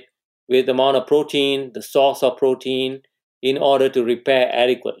tweak it with the amount of protein, the source of protein, in order to repair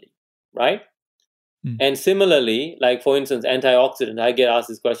adequately, right? And similarly, like for instance, antioxidants, I get asked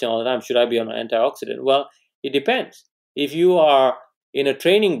this question all the time, should I be on an antioxidant? Well, it depends. If you are in a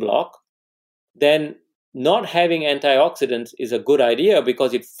training block, then not having antioxidants is a good idea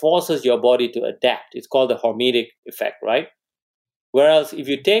because it forces your body to adapt. It's called the hormetic effect, right? Whereas if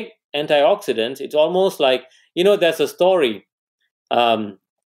you take antioxidants, it's almost like, there's a story. This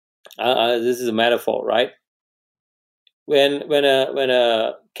is a metaphor, right? When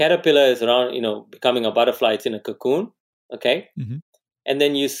a caterpillar is around, becoming a butterfly, it's in a cocoon, okay? And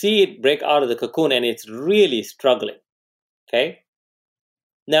then you see it break out of the cocoon and it's really struggling, okay?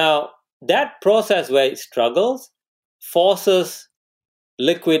 Now, that process where it struggles forces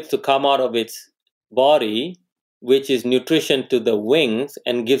liquid to come out of its body, which is nutrition to the wings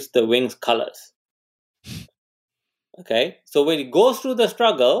and gives the wings colors. Okay, so when it goes through the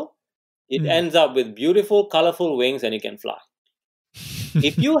struggle, it ends up with beautiful, colorful wings and it can fly.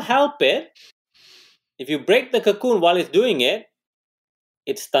 If you help it, if you break the cocoon while it's doing it,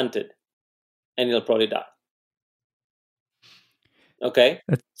 it's stunted and it'll probably die. Okay,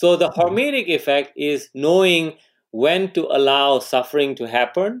 so the hormetic effect is knowing when to allow suffering to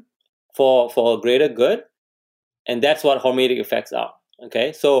happen for a greater good. And that's what hormetic effects are.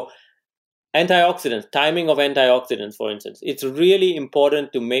 Okay, so antioxidants, timing of antioxidants, for instance, it's really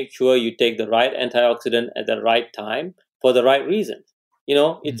important to make sure you take the right antioxidant at the right time for the right reasons.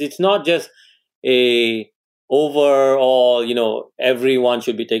 It's not just a overall, everyone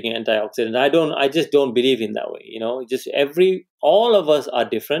should be taking antioxidants. I just don't believe in that way. All of us are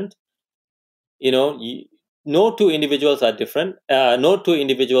different. No two individuals are different. No two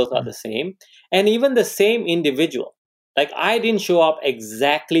individuals are the same. And even the same individual, like I didn't show up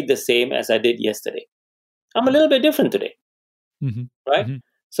exactly the same as I did yesterday. I'm a little bit different today, right?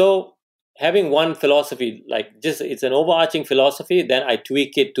 So having one philosophy, it's an overarching philosophy, then I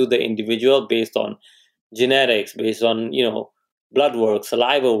tweak it to the individual based on genetics, based on, blood work,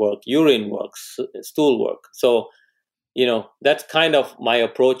 saliva work, urine work, stool work. So, that's kind of my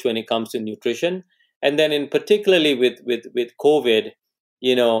approach when it comes to nutrition. And then in particularly with COVID,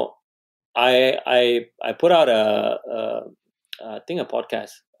 I put out a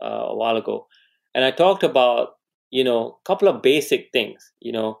podcast a while ago, and I talked about, a couple of basic things,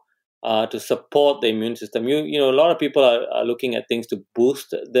 to support the immune system. A lot of people are looking at things to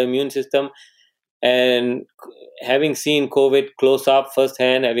boost the immune system. And having seen COVID close up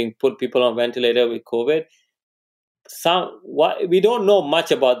firsthand, having put people on ventilator with COVID, we don't know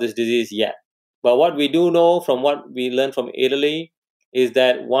much about this disease yet. But what we do know from what we learned from Italy is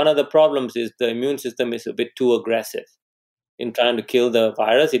that one of the problems is the immune system is a bit too aggressive in trying to kill the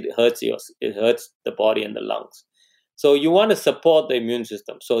virus. It hurts the body and the lungs. So you want to support the immune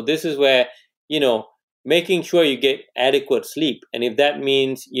system. So this is where, making sure you get adequate sleep. And if that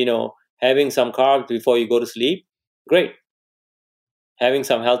means, having some carbs before you go to sleep, great. Having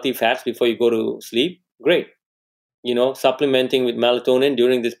some healthy fats before you go to sleep, great. Supplementing with melatonin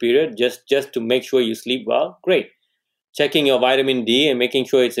during this period, just to make sure you sleep well, great. Checking your vitamin D and making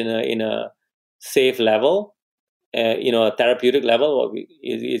sure it's in a safe level, a therapeutic level,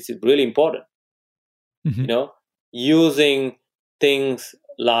 is really important. Using things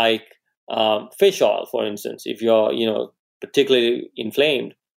like fish oil, for instance, if you're particularly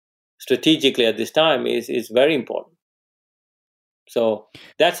inflamed, strategically at this time is very important. So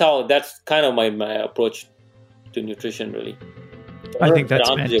that's kind of my approach to nutrition, really. I think that's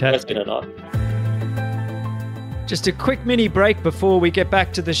fantastic. Or not. Just a quick mini break before we get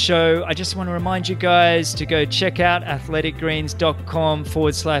back to the show. I just want to remind you guys to go check out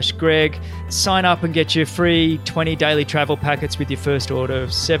athleticgreens.com/Greg. Sign up and get your free 20 daily travel packets with your first order of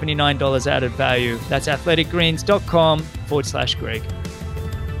 $79 added value. That's athleticgreens.com/Greg.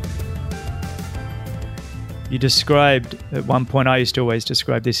 You described at one point, I used to always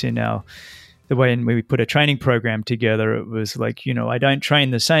describe this in the way when we put a training program together, it was like, I don't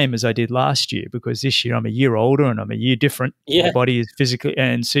train the same as I did last year because this year I'm a year older and I'm a year different. Yeah. My body is physically,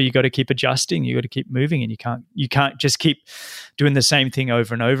 and so you got to keep adjusting. You got to keep moving, and you can't just keep doing the same thing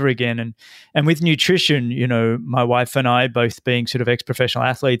over and over again. And with nutrition, my wife and I both being sort of ex-professional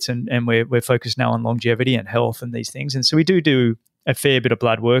athletes, and we're focused now on longevity and health and these things. And so we do a fair bit of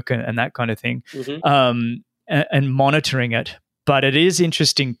blood work and that kind of thing, and monitoring it. But it is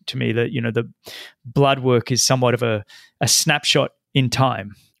interesting to me that, the blood work is somewhat of a snapshot in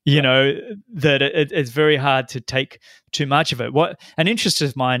time, that it's very hard to take too much of it. What an interest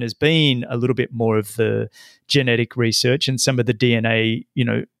of mine has been a little bit more of the genetic research and some of the DNA,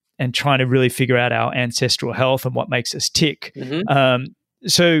 and trying to really figure out our ancestral health and what makes us tick.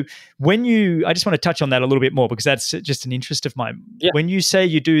 So I just want to touch on that a little bit more because that's just an interest of mine. Yeah. When you say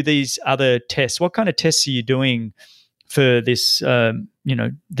you do these other tests, what kind of tests are you doing for this, the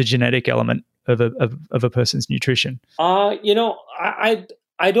genetic element of a person's nutrition? I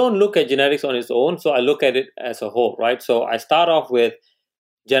don't look at genetics on its own, so I look at it as a whole, right? So I start off with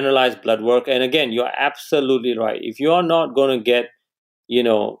generalized blood work, and again, you're absolutely right. If you are not going to get,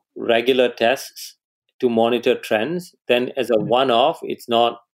 regular tests to monitor trends, then as a one-off, it's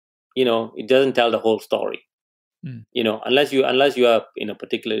not, it doesn't tell the whole story. Unless you are in a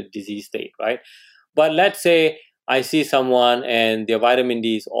particular disease state, right? But let's say I see someone and their vitamin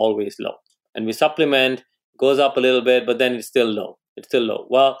D is always low, and we supplement, goes up a little bit, but then it's still low.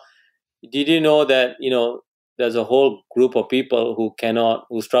 Well, did you know that, there's a whole group of people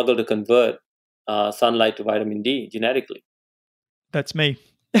who struggle to convert sunlight to vitamin D genetically? That's me.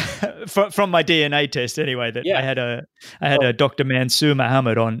 From my DNA test anyway, that I had a Dr. Mansoor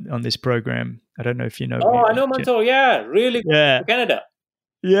Mohammed on this program. I don't know if you know. Oh, I know Mansoor. Yeah, really good. Yeah. From Canada.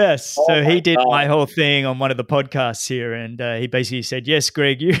 Yes. So he did my whole thing on one of the podcasts here, and he basically said, "Yes,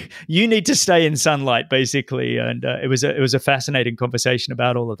 Greg, you need to stay in sunlight," basically, and it was a fascinating conversation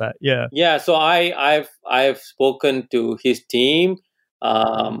about all of that. Yeah. Yeah. So I've spoken to his team,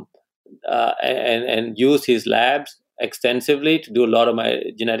 and used his labs extensively to do a lot of my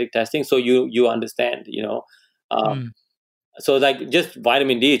genetic testing. So you understand, So like just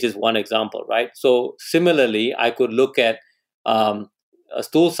vitamin D is just one example, right? So similarly, I could look at a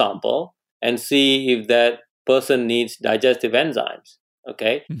stool sample and see if that person needs digestive enzymes.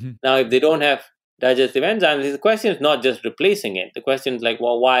 Okay. Now, if they don't have digestive enzymes, the question is not just replacing it. The question is like,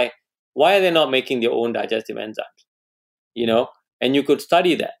 well, why are they not making their own digestive enzymes? And you could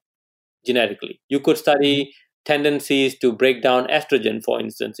study that genetically. You could study tendencies to break down estrogen, for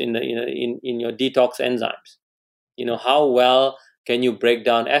instance, in your detox enzymes. How well can you break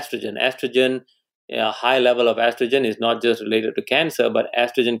down estrogen? Estrogen, a high level of estrogen is not just related to cancer, but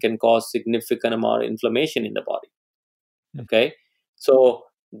estrogen can cause significant amount of inflammation in the body. Okay, so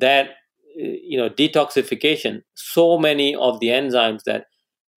that detoxification, so many of the enzymes that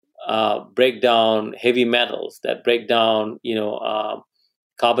break down heavy metals, that break down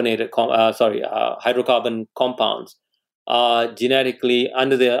hydrocarbon compounds genetically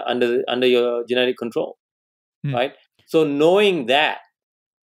under your genetic control, right? So knowing that,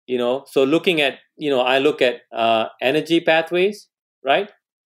 so looking at, I look at energy pathways, right?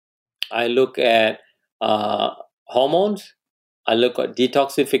 I look at hormones. I look at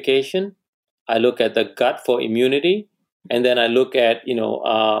detoxification. I look at the gut for immunity, and then I look at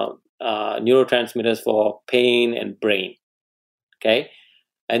neurotransmitters for pain and brain. Okay.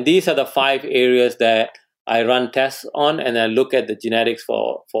 And these are the 5 areas that I run tests on, and I look at the genetics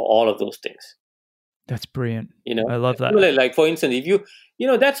for all of those things. That's brilliant. I love that. Like, for instance, if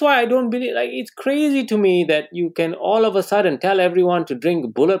that's why I don't believe, like, it's crazy to me that you can all of a sudden tell everyone to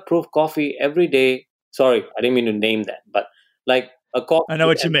drink bulletproof coffee every day. Sorry, I didn't mean to name that, but like a coffee. I know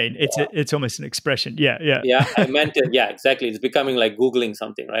what you mean. It's almost an expression. Yeah. Yeah, I meant it. Yeah, exactly. It's becoming like Googling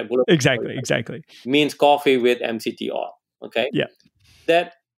something, right? Exactly. Means coffee with MCT oil. Okay. Yeah.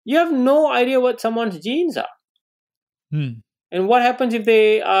 That you have no idea what someone's genes are. And what happens if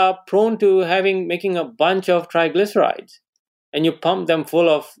they are prone to making a bunch of triglycerides and you pump them full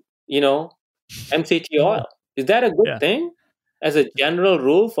of, MCT oil? Is that a good thing as a general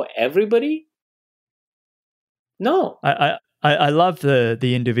rule for everybody? No. I love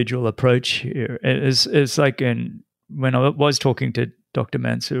the individual approach here. It's like when I was talking to Dr.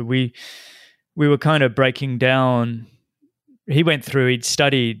 Mansoor, we were kind of breaking down. He'd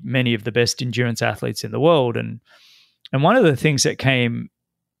studied many of the best endurance athletes in the world, and one of the things that came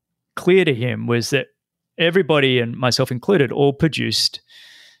clear to him was that everybody, and myself included, all produced.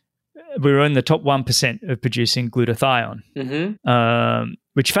 We were in the top 1% of producing glutathione,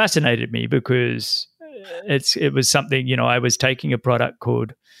 which fascinated me because it was something, I was taking a product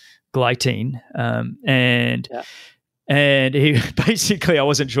called Glytine, and Yeah. he basically, I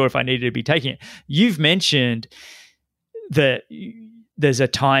wasn't sure if I needed to be taking it. You've mentioned that there's a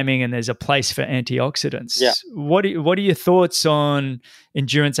timing and there's a place for antioxidants. Yeah. What are your thoughts on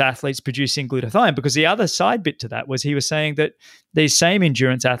endurance athletes producing glutathione? Because the other side bit to that was he was saying that these same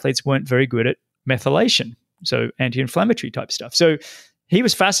endurance athletes weren't very good at methylation, so anti-inflammatory type stuff. So he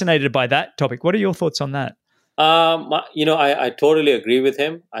was fascinated by that topic. What are your thoughts on that? I totally agree with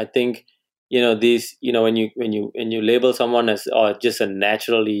him. I think, these, when you label someone as just a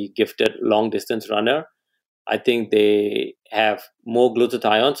naturally gifted long distance runner, I think they have more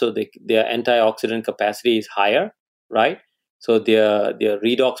glutathione, so their antioxidant capacity is higher, right? So their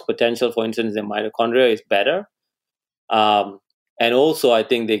redox potential, for instance, their mitochondria is better. And also, I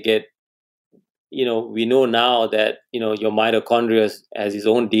think they get, we know now that, your mitochondria has its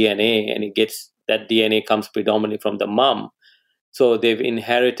own DNA, and that DNA comes predominantly from the mom. So they've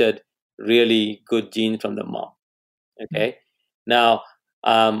inherited really good genes from the mom. Okay. Now,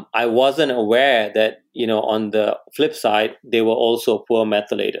 I wasn't aware that, on the flip side, they were also poor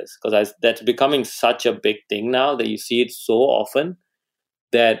methylators, because that's becoming such a big thing now that you see it so often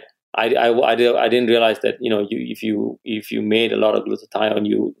that I didn't realize that, if you made a lot of glutathione,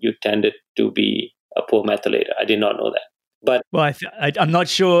 you tended to be a poor methylator. I did not know that. But well, I'm not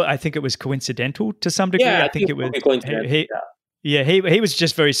sure. I think it was coincidental to some degree. yeah, I think it was coincidental. Yeah, he was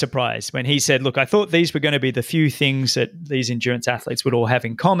just very surprised when he said, "Look, I thought these were going to be the few things that these endurance athletes would all have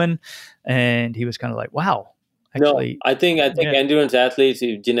in common," and he was kind of like, "Wow, actually." No, I think endurance athletes,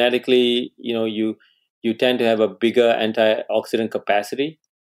 genetically, you tend to have a bigger antioxidant capacity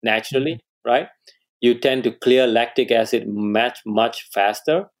naturally, right? You tend to clear lactic acid much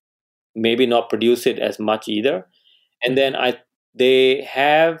faster. Maybe not produce it as much either, and then they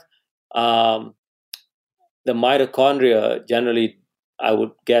have. The mitochondria generally, I would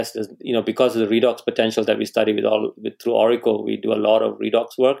guess, is, because of the redox potential that we study through Oracle, we do a lot of redox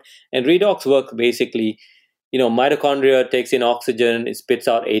work. And redox work basically, mitochondria takes in oxygen, it spits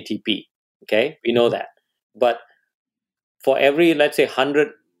out ATP. Okay, we know that. But for every, let's say,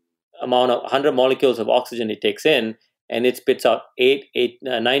 100 molecules of oxygen it takes in, and it spits out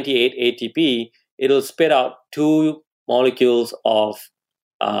 98 ATP, it'll spit out 2 molecules of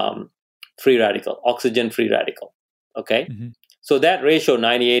oxygen free radical. Okay. Mm-hmm. So that ratio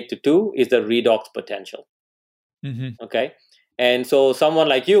 98 to 2 is the redox potential. Mm-hmm. Okay. And so someone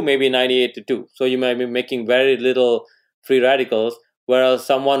like you may be 98 to 2. So you might be making very little free radicals, whereas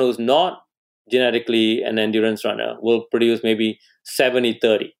someone who's not genetically an endurance runner will produce maybe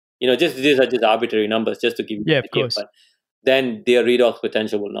 70-30. These are just arbitrary numbers just to give you an idea. But then their redox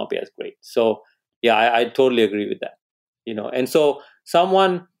potential will not be as great. So yeah, I totally agree with that. And so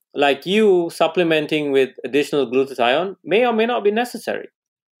someone like you supplementing with additional glutathione may or may not be necessary.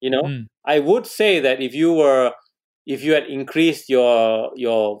 I would say that if you had increased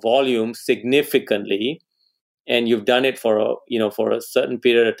your volume significantly, and you've done it for a certain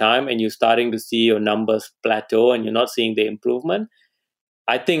period of time, and you're starting to see your numbers plateau and you're not seeing the improvement,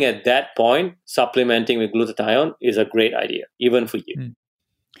 I think at that point supplementing with glutathione is a great idea, even for you.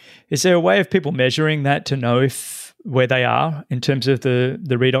 Is there a way of people measuring that to know where they are in terms of the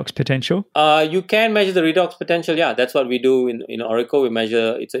redox potential? You can measure the redox potential. Yeah, that's what we do in Oracle. We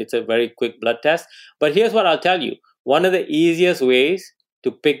measure, it's a very quick blood test. But here's what I'll tell you. One of the easiest ways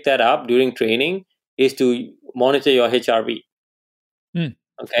to pick that up during training is to monitor your HRV.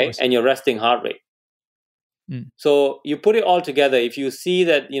 Okay, and your resting heart rate. So you put it all together. If you see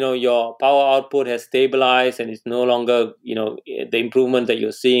that your power output has stabilized and it's no longer the improvement that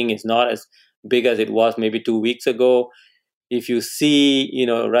you're seeing is not as big as it was maybe 2 weeks ago. If you see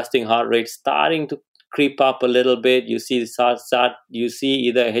resting heart rate starting to creep up a little bit, you see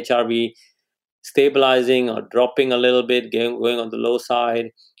either HRV stabilizing or dropping a little bit, going on the low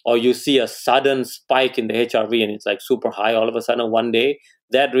side, or you see a sudden spike in the HRV and it's like super high all of a sudden one day.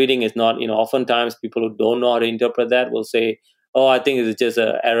 That reading is not, oftentimes people who don't know how to interpret that will say, oh, I think it's just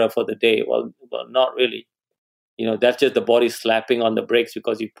an error for the day. Well, not really. That's just the body slapping on the brakes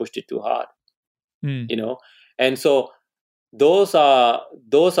because you pushed it too hard. And so those are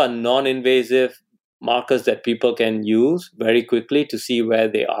non-invasive markers that people can use very quickly to see where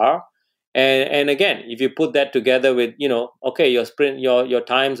they are. And again, if you put that together with, okay, your sprint, your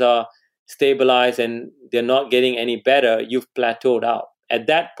times are stabilized and they're not getting any better, you've plateaued out. At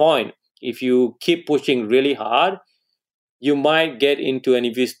that point, if you keep pushing really hard, you might get into, and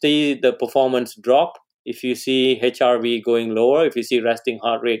if you see the performance drop, if you see HRV going lower, if you see resting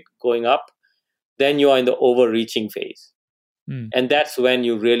heart rate going up, then you are in the overreaching phase. And that's when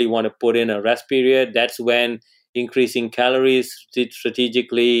you really want to put in a rest period. That's when increasing calories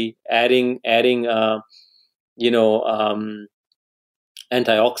strategically, adding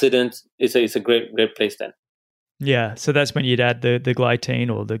antioxidants is a great place then. Yeah, so that's when you'd add the glycine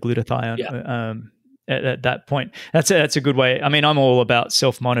or the glutathione. At that point, that's a good way. I mean, I'm all about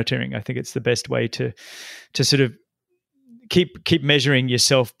self-monitoring. I think it's the best way to sort of keep measuring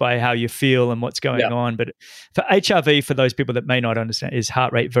yourself by how you feel and what's going on. But for HRV, for those people that may not understand, is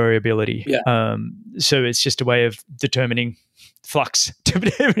heart rate variability. So it's just a way of determining flux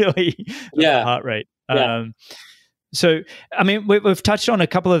really of the heart rate. So, I mean, we've touched on a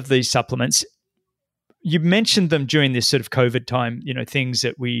couple of these supplements. You mentioned them during this sort of COVID time, things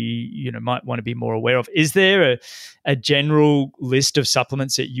that we, might want to be more aware of. Is there a general list of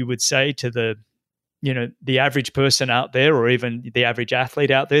supplements that you would say to the average person out there, or even the average athlete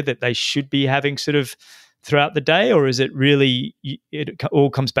out there, that they should be having sort of throughout the day? Or is it really, it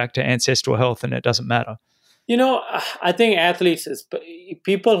all comes back to ancestral health and it doesn't matter? I think athletes,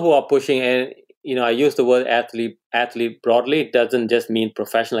 people who are pushing, and I use the word athlete broadly. It doesn't just mean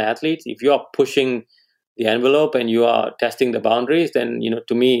professional athletes. If you are pushing the envelope and you are testing the boundaries, then,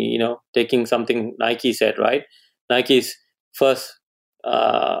 to me, taking something Nike said, right? Nike's first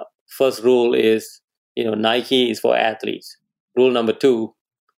rule is, Nike is for athletes. Rule number 2,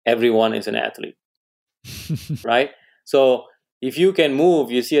 everyone is an athlete, right? So if you can move,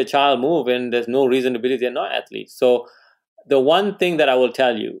 you see a child move, and there's no reason to believe they're not athletes. So the one thing that I will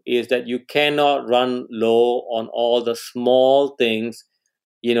tell you is that you cannot run low on all the small things,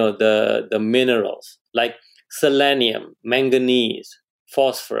 the minerals like selenium, manganese,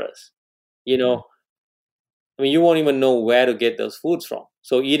 phosphorus. I mean, you won't even know where to get those foods from.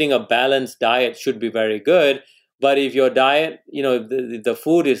 So eating a balanced diet should be very good. But if your diet,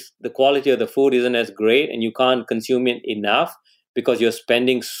 the quality of the food isn't as great and you can't consume it enough because you're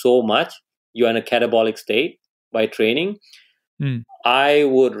spending so much, you're in a catabolic state by training, I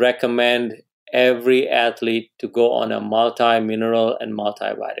would recommend every athlete to go on a multi-mineral and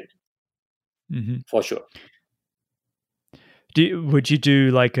multivitamin. For sure. Would you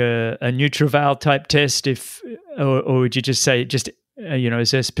do like a NutriVal type test or would you just say, is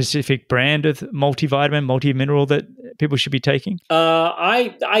there a specific brand of multivitamin, multi-mineral that people should be taking?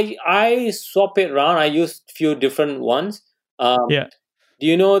 I swap it around. I use a few different ones. Do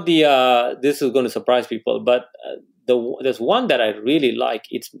you know this is going to surprise people, but there's one that I really like.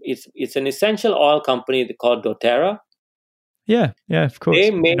 It's an essential oil company called doTERRA. Yeah, of course.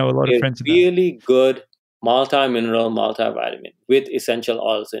 They make a lot of friends really good multi-mineral, multivitamin with essential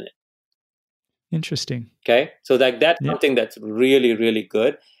oils in it. Interesting. Okay, so that's something that's really, really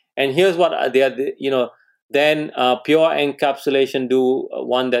good. And here's what they are. Then Pure Encapsulation do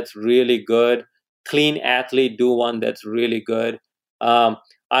one that's really good. Clean Athlete do one that's really good. I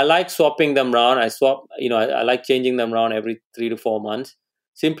like swapping them around. I like changing them around every 3 to 4 months,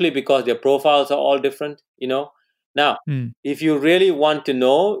 simply because their profiles are all different. Now, if you really want to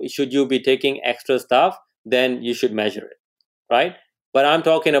know, should you be taking extra stuff, then you should measure it, right? But I'm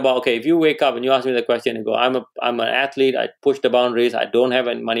talking about, okay, if you wake up and you ask me the question and go, I'm an athlete, I push the boundaries, I don't have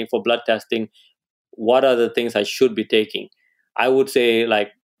any money for blood testing, what are the things I should be taking? I would say,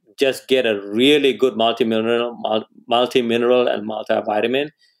 just get a really good multi-mineral and multivitamin,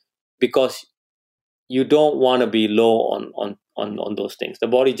 because you don't want to be low on those things. The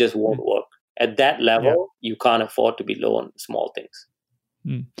body just won't work. At that level, you can't afford to be low on small things.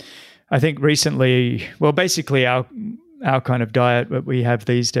 I think recently, well, basically our kind of diet that we have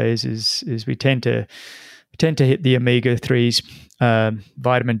these days is we tend to hit the omega-3s,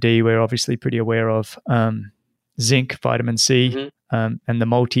 vitamin D we're obviously pretty aware of, zinc, vitamin C, and the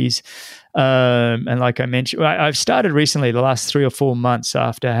multis. And like I mentioned, I've started recently, the last 3 or 4 months,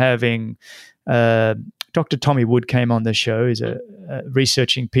 after having Dr. Tommy Wood came on the show. He's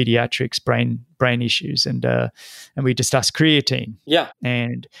researching pediatrics, brain issues, and we discussed creatine. Yeah,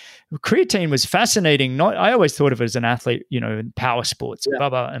 and creatine was fascinating. I always thought of it as an athlete, in power sports,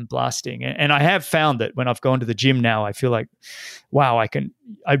 and blasting. And I have found that when I've gone to the gym now, I feel like, wow, I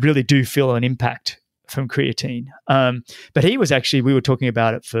really do feel an impact from creatine. But he was actually, we were talking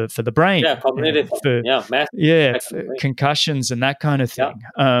about it for the brain. Yeah, cognitive. For concussions and that kind of thing.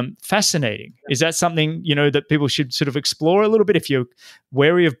 Fascinating. Is that something, that people should sort of explore a little bit if you're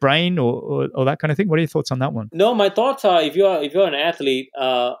wary of brain or that kind of thing? What are your thoughts on that one? No, my thoughts are, if you're an athlete,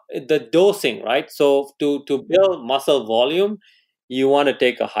 the dosing, right? So to build muscle volume, you want to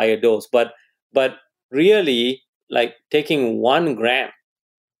take a higher dose. But really, taking 1 gram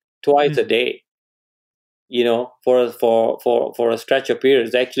twice a day, for a stretch of period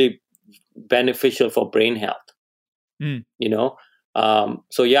is actually beneficial for brain health. Mm. you know.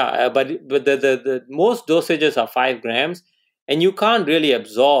 So yeah, but the most dosages are 5 grams, and you can't really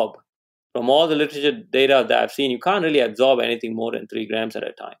absorb, from all the literature data that I've seen, you can't really absorb anything more than 3 grams at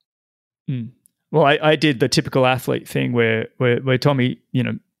a time. Mm. Well, I did the typical athlete thing where Tommy,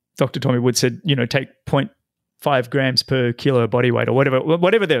 Dr. Tommy Wood said, take 0.5 grams per kilo body weight or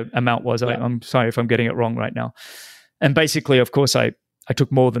whatever the amount was. Yeah. I'm sorry if I'm getting it wrong right now. And basically, of course, I took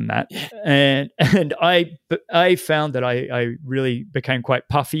more than that, and I found that I really became quite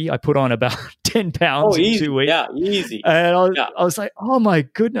puffy. I put on about 10 pounds in 2 weeks. Yeah, easy. And I was like, oh my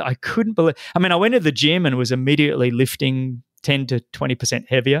goodness, I couldn't believe. I mean, I went to the gym and was immediately lifting 10 to 20%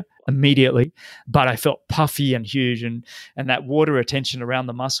 heavier immediately, but I felt puffy and huge, and that water retention around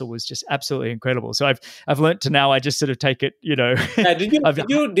the muscle was just absolutely incredible. So I've learned to now I just sort of take it, Yeah, did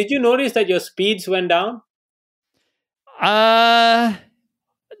you notice that your speeds went down?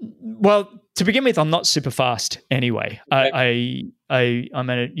 Well, to begin with, I'm not super fast anyway. Okay.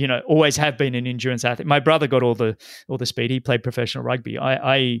 I'm always have been an endurance athlete. My brother got all the speed. He played professional rugby.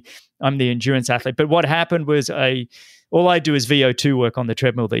 I'm the endurance athlete. But what happened was all I do is VO2 work on the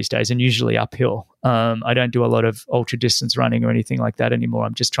treadmill these days, and usually uphill. I don't do a lot of ultra distance running or anything like that anymore.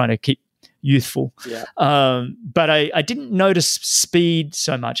 I'm just trying to keep youthful. Yeah. But I didn't notice speed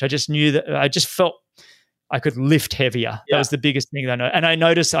so much. I just knew that I just felt I could lift heavier. Yeah. That was the biggest thing that I know. And I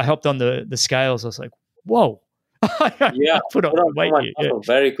noticed I hopped on the scales. I was like, whoa. I put on weight here. Yeah.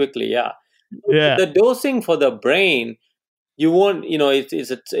 Very quickly, yeah. Yeah. The dosing for the brain, you won't,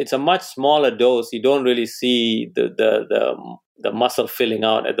 it's a much smaller dose. You don't really see the muscle filling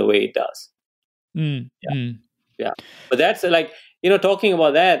out at the way it does. Yeah. But that's like, talking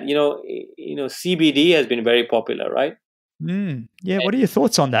about that, CBD has been very popular, right? Yeah. What are your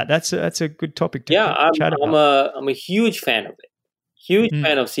thoughts on that? That's a good topic to chat about. I'm a huge fan of it. Huge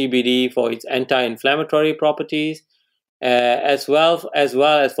fan of CBD for its anti-inflammatory properties, as well as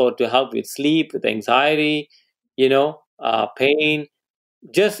to help with sleep, with anxiety, pain.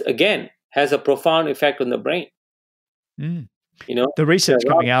 Just again has a profound effect on the brain. The research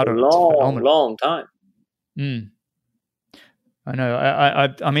coming out on it's phenomenal. Long time. I know.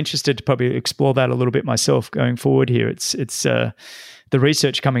 I'm interested to probably explore that a little bit myself going forward here. It's the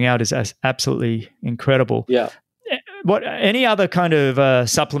research coming out is absolutely incredible. Yeah. What any other kind of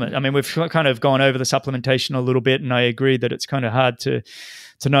supplement? I mean, we've kind of gone over the supplementation a little bit, and I agree that it's kind of hard to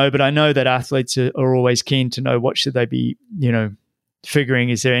know. But I know that athletes are always keen to know what should they be, figuring.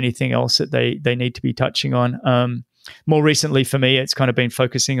 Is there anything else that they need to be touching on? More recently, for me, it's kind of been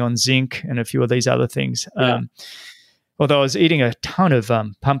focusing on zinc and a few of these other things. Although I was eating a ton of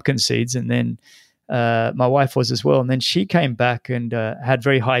pumpkin seeds, and then my wife was as well, and then she came back and had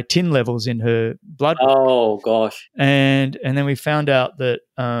very high tin levels in her blood. Oh gosh! And then we found out that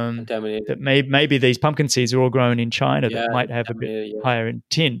that maybe these pumpkin seeds are all grown in China that might have a bit higher in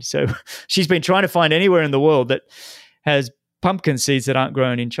tin. So she's been trying to find anywhere in the world that has pumpkin seeds that aren't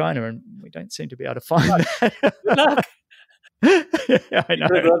grown in China, and we don't seem to be able to find that. Good luck. Yeah, I know.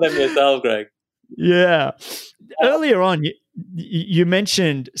 You grow them yourself, Greg. Yeah. Earlier on, you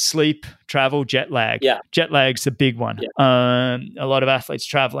mentioned sleep, travel, jet lag. Yeah. Jet lag's the big one. Yeah. A lot of athletes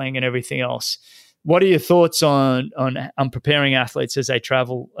traveling and everything else. What are your thoughts on preparing athletes as they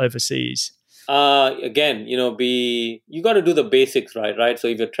travel overseas? Again, you got to do the basics right? So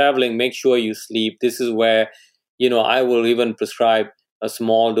if you're traveling, make sure you sleep. This is where, I will even prescribe a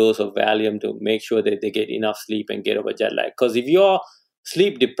small dose of Valium to make sure that they get enough sleep and get over jet lag. Because if you're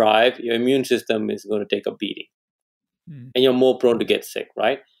sleep deprived, your immune system is going to take a beating, and you're more prone to get sick,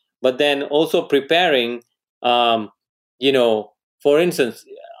 right? But then also preparing, for instance,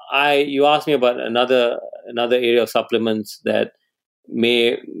 you asked me about another area of supplements that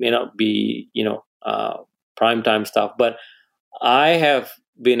may not be prime time stuff, but I have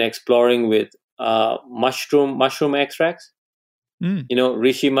been exploring with mushroom extracts.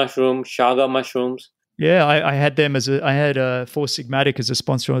 Reishi mushroom, chaga mushrooms. Yeah, I had them I had Four Sigmatic as a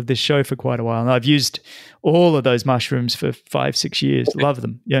sponsor of this show for quite a while, and I've used all of those mushrooms for 5-6 years. Okay. Love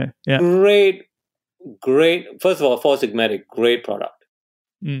them. Yeah. Great. First of all, Four Sigmatic, great product,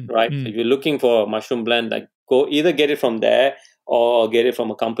 right? So if you're looking for a mushroom blend, like go either get it from there or get it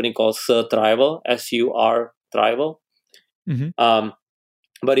from a company called Sur Thrival, SUR Thrival.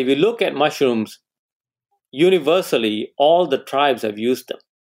 But if you look at mushrooms, universally, all the tribes have used them.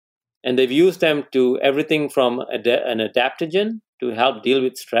 And they've used them to everything from an adaptogen to help deal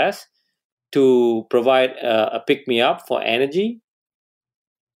with stress, to provide a pick-me-up for energy,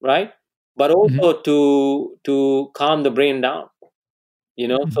 right? But also to calm the brain down,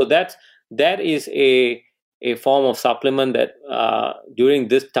 So that is a a form of supplement that during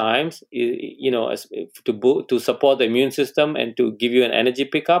these times, to support the immune system and to give you an energy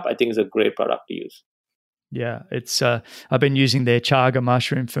pickup, I think is a great product to use. Yeah, it's I've been using their chaga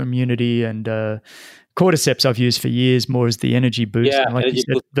mushroom for immunity, and cordyceps I've used for years more as the energy boost. Yeah, And like you energy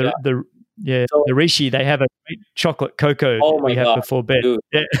said, boost. So, the Rishi, they have a great chocolate cocoa oh my we have God, before bed. dude.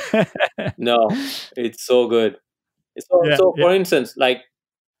 Yeah. No, it's so good. Yeah, So yeah. for instance, like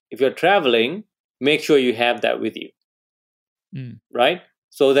if you're traveling, make sure you have that with you, right?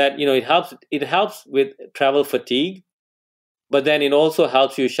 So that it helps with travel fatigue, but then it also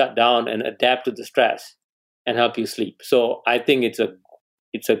helps you shut down and adapt to the stress and help you sleep. So I think it's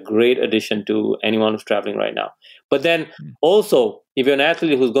a great addition to anyone who's traveling right now. But then also, if you're an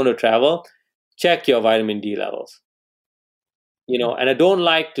athlete who's going to travel, check your vitamin D levels. And I don't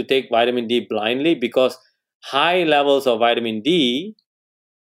like to take vitamin D blindly, because high levels of vitamin D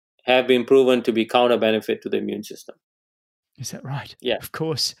have been proven to be counter benefit to the immune system. Is that right? Yeah. Of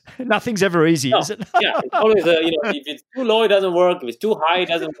course. Nothing's ever easy, No. is it? Yeah. It's always if it's too low, it doesn't work. If it's too high, it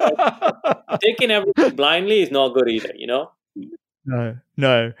doesn't work. Taking everything blindly is not good either.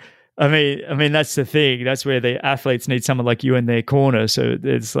 No. I mean that's the thing. That's where the athletes need someone like you in their corner. So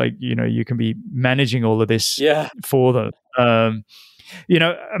it's like, you can be managing all of this for them. I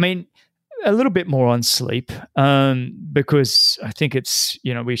mean, a little bit more on sleep, because I think it's,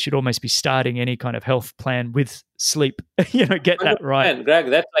 we should almost be starting any kind of health plan with sleep, get that right. Greg,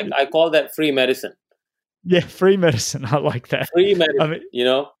 that's like, I call that free medicine. Yeah, free medicine. I like that. Free medicine,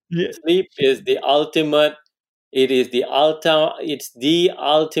 Sleep is the ultimate, it's the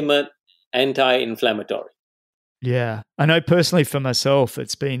ultimate anti-inflammatory. Yeah. I know personally for myself,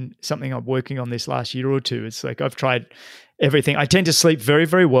 it's been something I'm working on this last year or two. It's like I've tried everything. I tend to sleep very,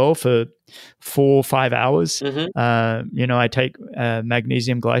 very well for 4 or 5 hours. I take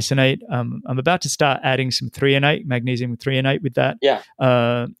magnesium glycinate. I'm about to start adding some threonate, magnesium threonate with that. Yeah.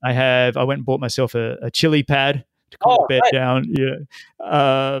 I went and bought myself a chili pad to cool the bed down.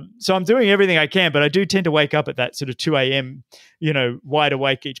 Yeah. So I'm doing everything I can, but I do tend to wake up at that sort of 2 a.m., wide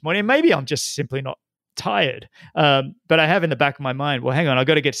awake each morning. Maybe I'm just simply not tired. But I have in the back of my mind, well, hang on, I've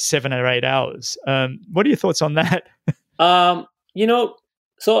got to get 7 or 8 hours. What are your thoughts on that?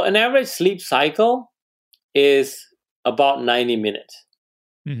 So an average sleep cycle is about 90 minutes,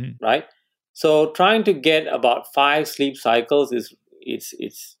 right? So trying to get about 5 sleep cycles is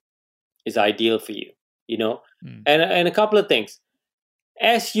ideal for you, And a couple of things.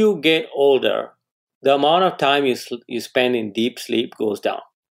 As you get older, the amount of time you spend in deep sleep goes down.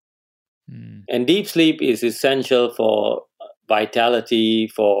 And deep sleep is essential for vitality,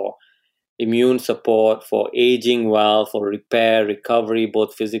 for immune support, for aging well, for repair, recovery,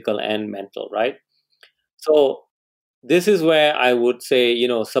 both physical and mental, right? So this is where I would say,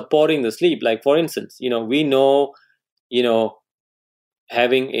 supporting the sleep. Like, for instance, we know,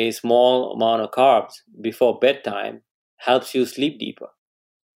 having a small amount of carbs before bedtime helps you sleep deeper.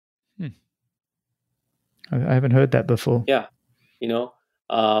 I haven't heard that before. Yeah.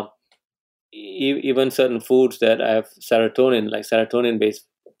 Even certain foods that have serotonin, like serotonin-based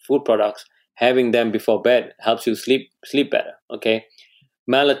food products, having them before bed helps you sleep better. Okay,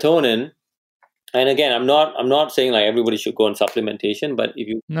 melatonin, and again, I'm not saying like everybody should go on supplementation, but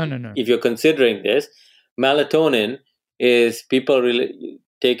if you're considering this, melatonin is, people really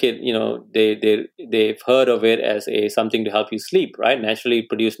take it. They've heard of it as something to help you sleep, right? Naturally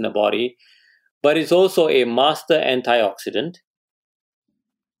produced in the body, but it's also a master antioxidant.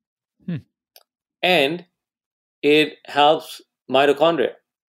 And it helps mitochondria.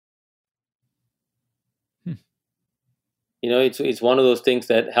 It's one of those things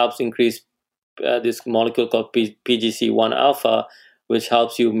that helps increase this molecule called PGC1 alpha, which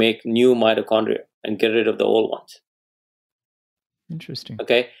helps you make new mitochondria and get rid of the old ones. Interesting.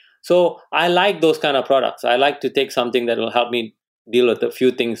 Okay, so I like those kind of products. I like to take something that will help me deal with a few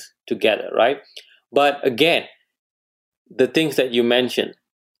things together, right? But again, the things that you mentioned,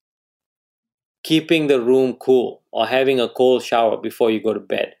 keeping the room cool or having a cold shower before you go to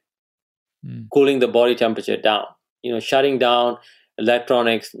bed, cooling the body temperature down, shutting down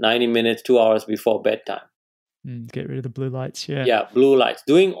electronics 90 minutes, 2 hours before bedtime. Get rid of the blue lights. Yeah, blue lights.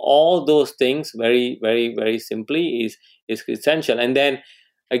 Doing all those things very, very, very simply is essential. And then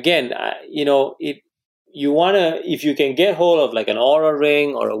again, if you can get hold of like an Aura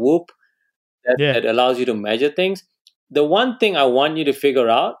ring or a Whoop that allows you to measure things. The one thing I want you to figure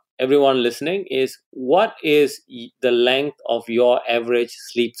out, everyone listening, is what is the length of your average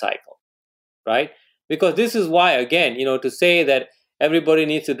sleep cycle, right? Because this is why, again, to say that everybody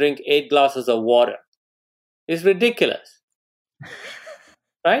needs to drink 8 glasses of water is ridiculous.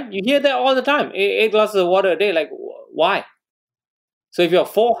 right? You hear that all the time. 8 glasses of water a day. Like, why? So if you're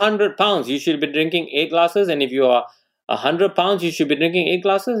 400 pounds, you should be drinking 8 glasses. And if you are 100 pounds, you should be drinking 8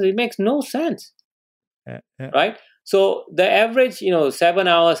 glasses. It makes no sense, right? So the average, 7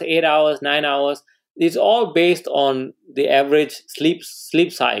 hours, 8 hours, 9 hours, it's all based on the average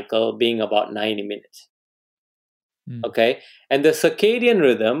sleep cycle being about 90 minutes. Okay. And the circadian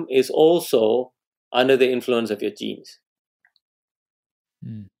rhythm is also under the influence of your genes.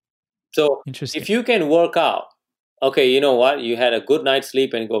 So if you can work out, okay, you know what? You had a good night's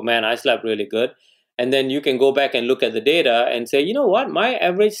sleep and go, man, I slept really good. And then you can go back and look at the data and say, you know what? My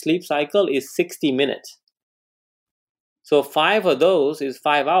average sleep cycle is 60 minutes. So 5 of those is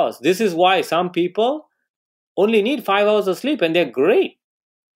 5 hours. This is why some people only need 5 hours of sleep and they're great.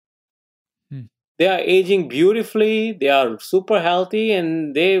 They are aging beautifully. They are super healthy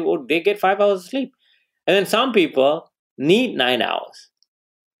and they get 5 hours of sleep. And then some people need 9 hours.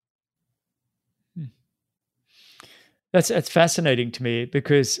 That's fascinating to me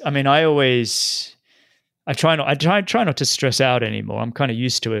because I mean I try not to stress out anymore. I'm kind of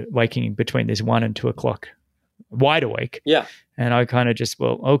used to it waking between this 1 and 2 o'clock, wide awake. Yeah. And I kind of just,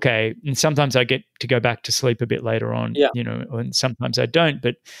 well, okay. And sometimes I get to go back to sleep a bit later on, and sometimes I don't.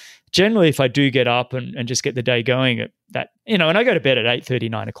 But generally, if I do get up and just get the day going at that, and I go to bed at 8:30,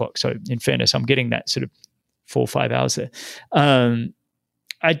 9 o'clock. So in fairness, I'm getting that sort of 4 or 5 hours there.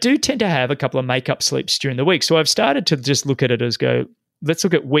 I do tend to have a couple of make-up sleeps during the week. So I've started to just look at it as let's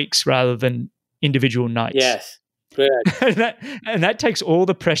look at weeks rather than individual nights. Yes. Correct. and that takes all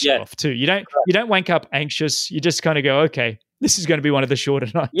the pressure off too. You don't wake up anxious. You just kind of go, okay, this is going to be one of the shorter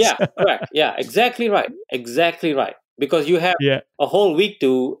nights. Yeah, correct. Yeah, exactly right. Exactly right. Because you have a whole week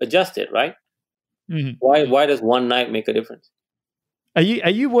to adjust it, right? Mm-hmm. Why does one night make a difference? Are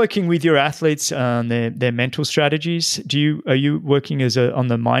you working with your athletes on their mental strategies? Are you working on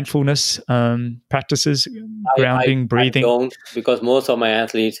the mindfulness practices, grounding, breathing? I don't, because most of my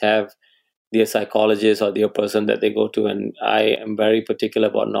athletes have their psychologist or their person that they go to, and I am very particular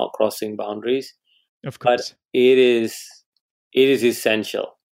about not crossing boundaries. Of course, but it is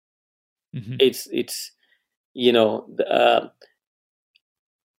essential. Mm-hmm. It's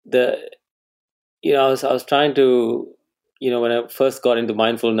I was trying to, when I first got into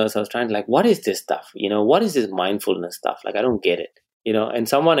mindfulness, I was trying to like, what is this stuff? What is this mindfulness stuff? Like, I don't get it. And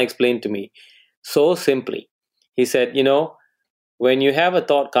someone explained to me so simply. He said, when you have a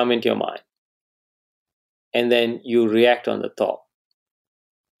thought come into your mind, and then you react on the thought,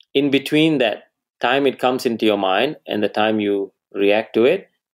 in between that time it comes into your mind and the time you react to it,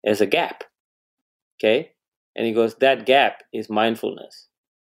 there's a gap. Okay? And he goes, that gap is mindfulness.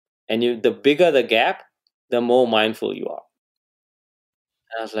 And the bigger the gap, the more mindful you are.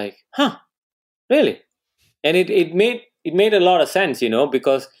 And I was like, really? And it made a lot of sense,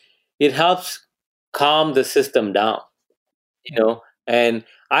 because it helps calm the system down, and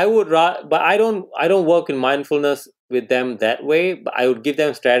I would but I don't work in mindfulness with them that way, but I would give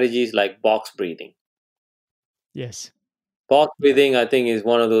them strategies like box breathing. Yes. Box breathing, I think, is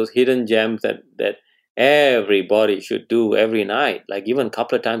one of those hidden gems that everybody should do every night, like even a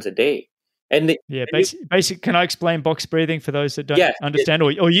couple of times a day. And basic. Can I explain box breathing for those that don't understand,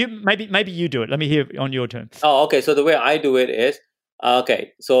 or you maybe you do it? Let me hear on your term. Oh, okay. So the way I do it is,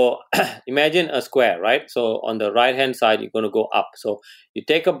 okay. So imagine a square, right? So on the right hand side, you're going to go up. So you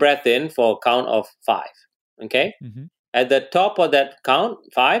take a breath in for a count of 5. Okay. Mm-hmm. At the top of that count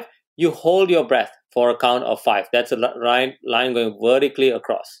 5, you hold your breath for a count of 5. That's a line going vertically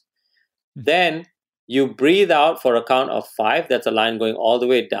across. Mm-hmm. Then you breathe out for a count of 5. That's a line going all the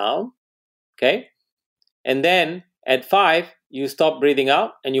way down. Okay. And then at 5, you stop breathing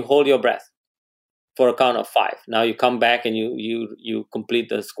out and you hold your breath for a count of 5. Now you come back and you complete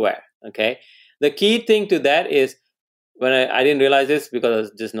the square. Okay. The key thing to that is, when I didn't realize this because I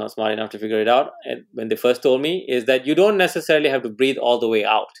was just not smart enough to figure it out, and when they first told me, is that you don't necessarily have to breathe all the way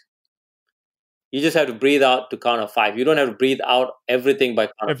out. You just have to breathe out to count of 5. You don't have to breathe out everything by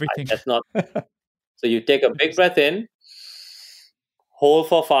count of 5. That's not. So you take a big breath in, hold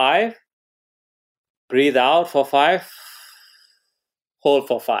for 5, breathe out for 5, hold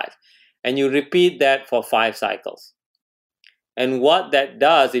for 5. And you repeat that for 5 cycles. And what that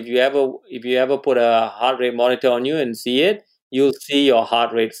does, if you ever put a heart rate monitor on you and see it, you'll see your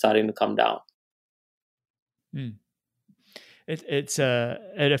heart rate starting to come down. It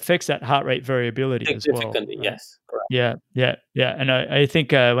affects that heart rate variability as well. Significantly, right? Yes, correct. Yeah. And I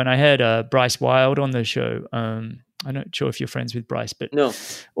think when I had Bryce Wild on the show, I'm not sure if you're friends with Bryce, but no,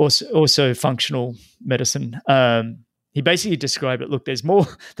 also functional medicine. he basically described it. Look, there's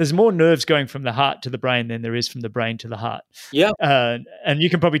more nerves going from the heart to the brain than there is from the brain to the heart. Yeah. And you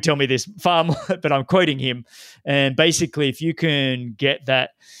can probably tell me this far more, but I'm quoting him. And basically, if you can get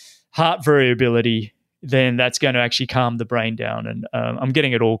that heart variability, then that's going to actually calm the brain down. And I'm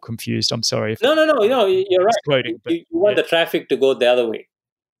getting it all confused. I'm sorry. No. You're right. Quoting, but You want the traffic to go the other way.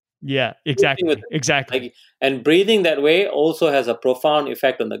 Yeah, exactly. Like, and breathing that way also has a profound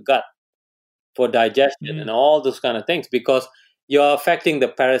effect on the gut for digestion and all those kind of things, because you're affecting the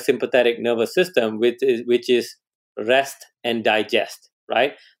parasympathetic nervous system, which is rest and digest,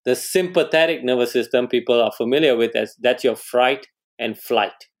 right? The sympathetic nervous system people are familiar with as that's your fright and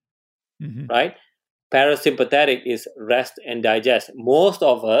flight, right? Parasympathetic is rest and digest. Most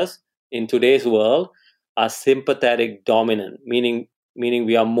of us in today's world are sympathetic dominant, meaning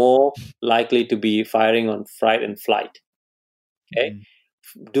we are more likely to be firing on fright and flight. Okay,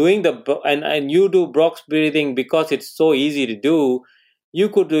 doing and you do box breathing because it's so easy to do. You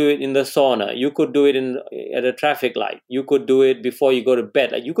could do it in the sauna. You could do it at a traffic light. You could do it before you go to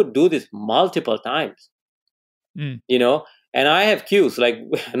bed. Like, you could do this multiple times. And I have cues. Like,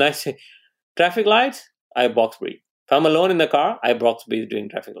 when I say traffic lights, I box breathe. If I'm alone in the car, I box breathe during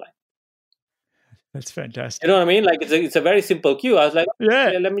traffic light. That's fantastic. You know what I mean? Like, it's a very simple cue. I was like,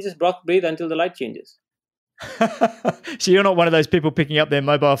 yeah, let me just box breathe until the light changes. So you're not one of those people picking up their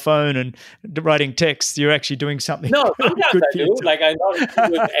mobile phone and writing texts. You're actually doing something. No, sometimes I do. Like, I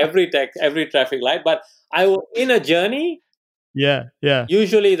not with every traffic light, but I will in a journey. Yeah.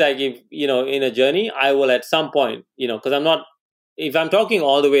 Usually, like, if in a journey, I will at some point, because I'm not. If I'm talking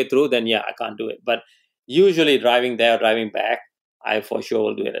all the way through, then yeah, I can't do it. But usually, driving there, driving back, I for sure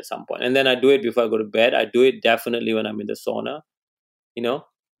will do it at some point. And then I do it before I go to bed. I do it definitely when I'm in the sauna.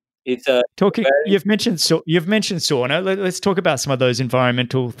 It's a talking. You've mentioned sauna. Let's talk about some of those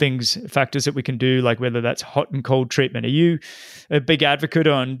environmental factors that we can do, like whether that's hot and cold treatment. Are you a big advocate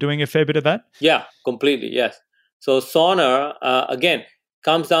on doing a fair bit of that? Yeah, completely. Yes. So sauna again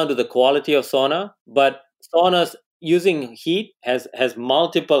comes down to the quality of sauna, but saunas using heat has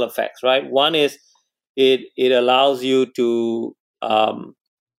multiple effects. Right. One is it allows you to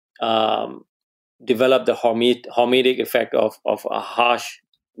develop the hormetic effect of a harsh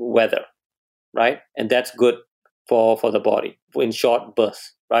weather, right? And that's good for the body in short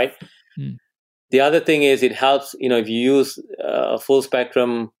bursts, right? The other thing is it helps, if you use full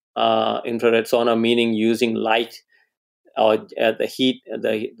spectrum infrared sauna, meaning using light or the heat,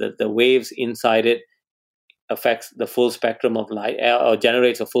 the waves inside it affects the full spectrum of light or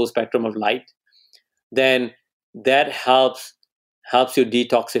generates a full spectrum of light, then that helps you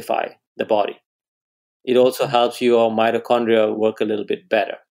detoxify the body. It also helps your mitochondria work a little bit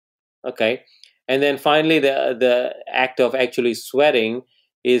better. Okay. And then finally, the act of actually sweating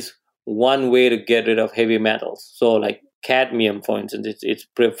is one way to get rid of heavy metals. So like cadmium, for instance, it's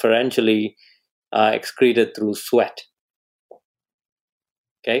preferentially excreted through sweat.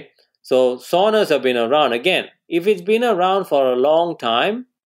 Okay. So saunas have been around. Again, if it's been around for a long time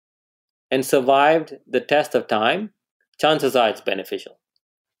and survived the test of time, chances are it's beneficial.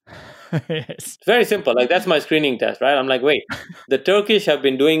 Yes. It's very simple. Like, that's my screening test, right? I'm like, wait, the Turkish have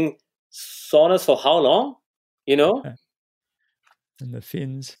been doing saunas for how long? And the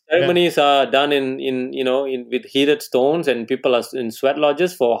Finns. Ceremonies are done in with heated stones, and people are in sweat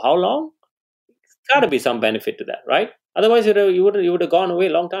lodges for how long? It's got to be some benefit to that, right? Otherwise, you would have gone away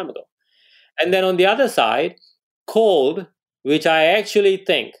a long time ago. And then on the other side, cold, which I actually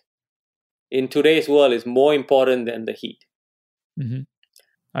think in today's world is more important than the heat. Mm-hmm.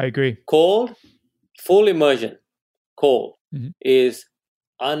 I agree. Cold, full immersion, cold is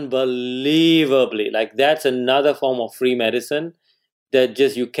unbelievably, like, that's another form of free medicine that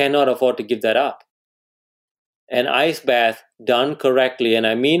just you cannot afford to give that up. An ice bath done correctly, and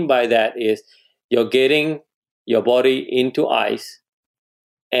I mean by that is you're getting your body into ice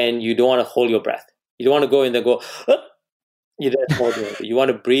and you don't want to hold your breath. You don't want to go in there, go, you want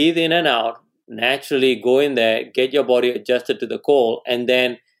to breathe in and out, naturally go in there, get your body adjusted to the cold, and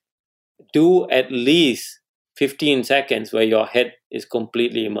then do at least 15 seconds where your head is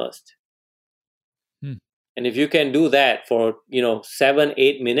completely immersed. And if you can do that for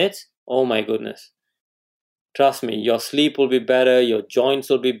 7-8 minutes, oh my goodness, trust me, your sleep will be better, your joints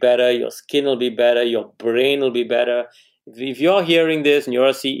will be better, your skin will be better, your brain will be better. If you're hearing this and you're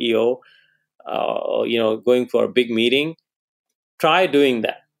a CEO or going for a big meeting, try doing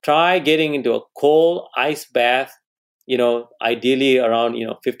that. Try getting into a cold ice bath, ideally around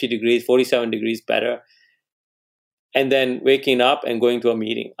 50 degrees, 47 degrees better, and then waking up and going to a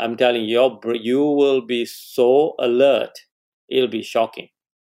meeting. I'm telling you, you will be so alert. It'll be shocking.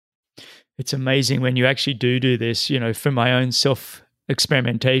 It's amazing when you actually do this, for my own self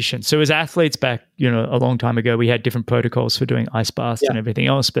experimentation. So as athletes back, a long time ago, we had different protocols for doing ice baths and everything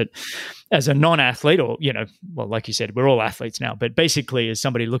else. But as a non-athlete, or, well, like you said, we're all athletes now, but basically as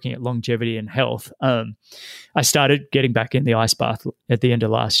somebody looking at longevity and health, I started getting back in the ice bath at the end of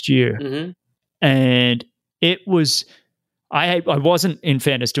last year. Mm-hmm. And it was, I wasn't, in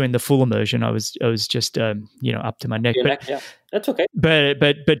fairness, doing the full immersion. I was just, up to my neck. Yeah, that's okay.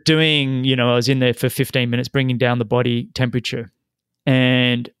 But doing, I was in there for 15 minutes, bringing down the body temperature.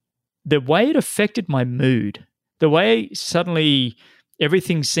 And the way it affected my mood, the way suddenly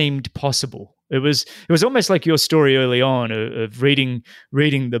everything seemed possible. It was almost like your story early on of reading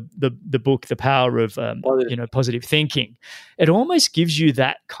the book, The Power of Positive Thinking. It almost gives you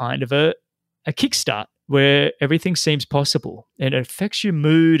that kind of a kickstart where everything seems possible, and it affects your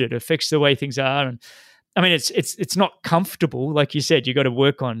mood. It affects the way things are. And I mean, it's not comfortable. Like you said, you got to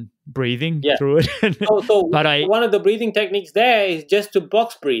work on breathing through it. But one of the breathing techniques there is just to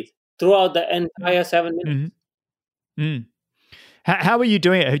box breathe throughout the entire 7 minutes. Mm-hmm. Mm. How are you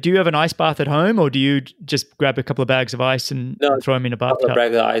doing it? Do you have an ice bath at home, or do you just grab a couple of bags of ice and throw them in a bathtub?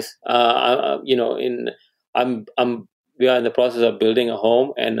 Bags of ice. We are in the process of building a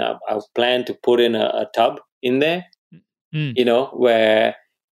home, and I plan to put in a tub in there. Where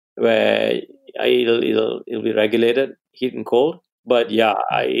it'll be regulated, heat and cold. But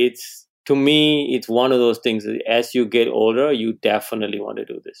it's, to me, it's one of those things that as you get older, you definitely want to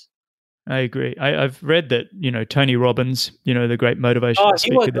do this. I agree. I've read that, Tony Robbins, the great motivational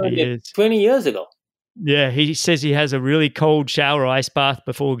speaker that he is. 20 years ago. Yeah, he says he has a really cold shower ice bath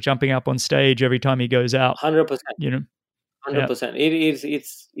before jumping up on stage every time he goes out. 100%. 100%.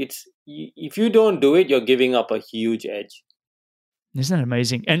 It's if you don't do it, you're giving up a huge edge. Isn't that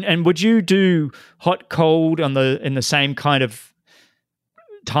amazing? And would you do hot, cold in the same kind of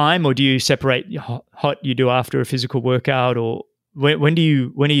time, or do you separate hot you do after a physical workout, or when are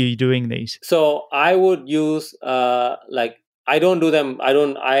you doing these? So I would use I don't do them.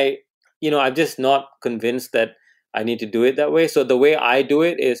 I'm just not convinced that I need to do it that way. So the way I do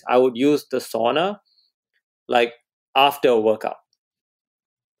it is I would use the sauna like after a workout.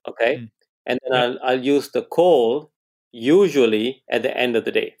 Okay. And then I'll use the cold usually at the end of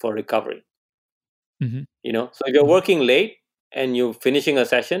the day for recovery. Mm-hmm. So if you're working late and you're finishing a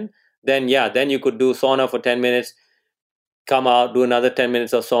session, then you could do sauna for 10 minutes, come out, do another 10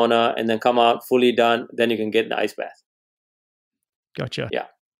 minutes of sauna, and then come out fully done. Then you can get the ice bath. Gotcha. Yeah.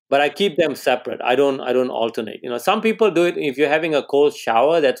 But I keep them separate. I don't alternate. Some people do it. If you're having a cold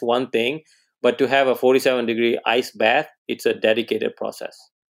shower, that's one thing. But to have a 47-degree ice bath, it's a dedicated process.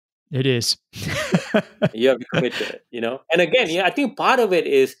 It is. You have to commit to it, And again, I think part of it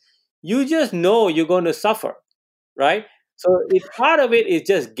is you just know you're going to suffer, right? So part of it is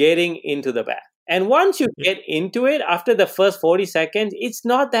just getting into the bath. And once you get into it, after the first 40 seconds, it's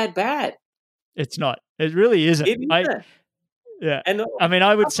not that bad. It's not. It really isn't. It isn't. Yeah. And I mean,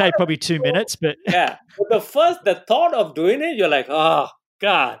 I would say probably 2 minutes, but yeah. But the thought of doing it, you're like, oh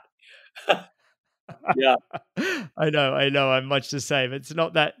God. Yeah. I know. I'm much the same. It's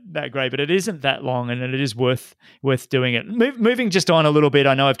not that great, but it isn't that long, and it is worth doing it. Moving just on a little bit,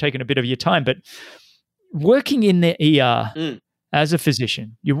 I know I've taken a bit of your time, but working in the ER as a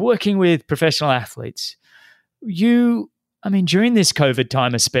physician, you're working with professional athletes. During this COVID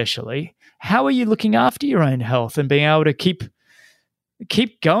time especially, how are you looking after your own health and being able to keep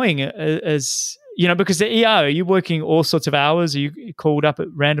going as because the ER, are you working all sorts of hours? Are you called up at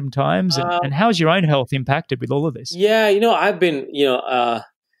random times? And how's your own health impacted with all of this? Yeah, I've been,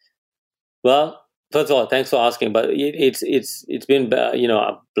 well, first of all, thanks for asking, but it's been,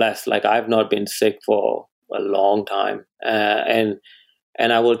 blessed. Like I've not been sick for a long time. And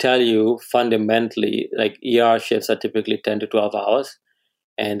I will tell you fundamentally, like ER shifts are typically 10 to 12 hours.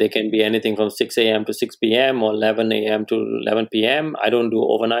 And they can be anything from 6 a.m. to 6 p.m. or 11 a.m. to 11 p.m. I don't do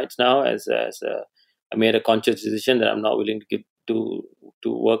overnights now I made a conscious decision that I'm not willing to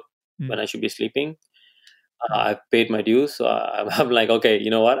work when I should be sleeping. I've paid my dues. So I'm like, okay, you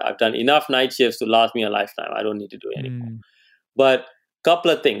know what? I've done enough night shifts to last me a lifetime. I don't need to do it anymore. But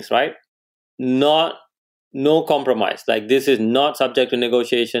couple of things, right? No compromise. Like this is not subject to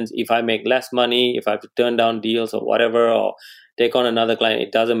negotiations. If I make less money, if I have to turn down deals or whatever, or take on another client,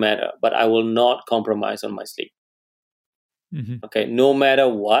 it doesn't matter. But I will not compromise on my sleep. Mm-hmm. Okay, no matter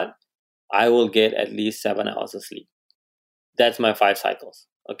what, I will get at least 7 hours of sleep. That's my 5 cycles.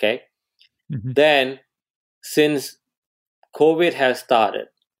 Okay. Mm-hmm. Then, since COVID has started,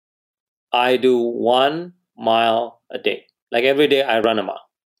 I do 1 mile a day. Like every day, I run a mile.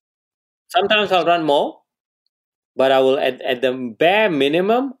 Sometimes I'll run more, but I will at the bare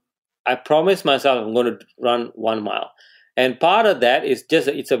minimum, I promised myself I'm going to run 1 mile. And part of that is just,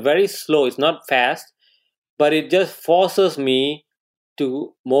 it's a very slow, it's not fast, but it just forces me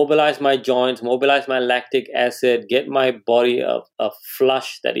to mobilize my joints, mobilize my lactic acid, get my body a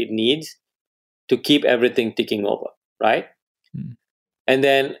flush that it needs to keep everything ticking over, right? Mm. And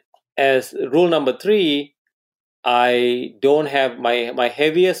then as rule number 3, I don't have my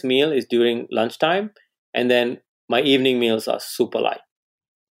heaviest meal is during lunchtime, and then my evening meals are super light.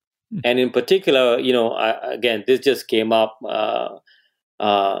 And in particular, again, this just came up. My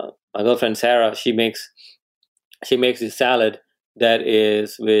girlfriend Sarah, she makes this salad that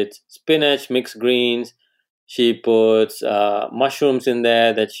is with spinach, mixed greens. She puts mushrooms in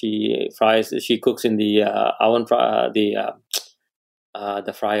there that she fries. She cooks in the oven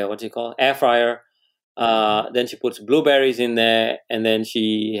the fryer. What's it called? Air fryer. Then she puts blueberries in there, and then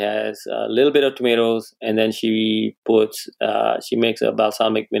she has a little bit of tomatoes, and then she makes a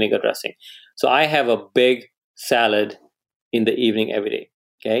balsamic vinegar dressing. So I have a big salad in the evening every day.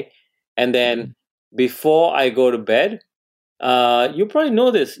 Okay, and then before I go to bed, you probably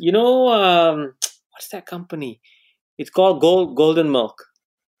know this. What's that company? It's called Golden Milk.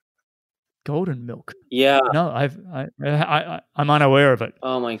 Golden milk. Yeah. No, I'm unaware of it.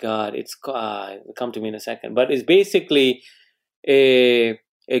 Oh my God, it'll come to me in a second. But it's basically a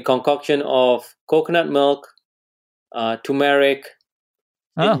concoction of coconut milk, turmeric,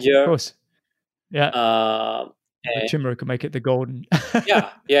 ginger. Of course. Yeah. And turmeric could make it the golden.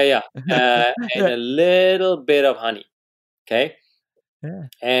 yeah. And a little bit of honey. Okay. Yeah.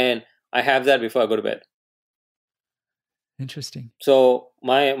 And I have that before I go to bed. Interesting. So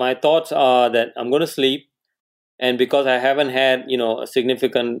my thoughts are that I'm going to sleep, and because I haven't had a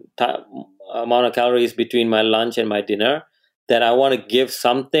significant amount of calories between my lunch and my dinner, that I want to give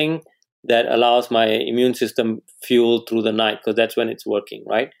something that allows my immune system fuel through the night, because that's when it's working,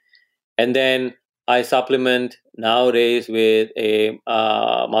 right? And then I supplement nowadays with a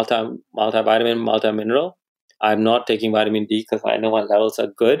multivitamin, multi-mineral. I'm not taking vitamin D because I know my levels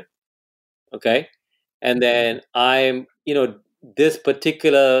are good. Okay. And then I'm, this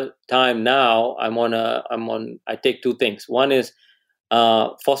particular time now, I take 2 things. One is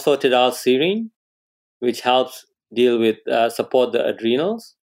phosphatidylserine, which helps deal with, support the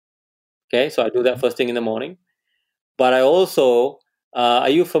adrenals. Okay. So I do that first thing in the morning. But I also, are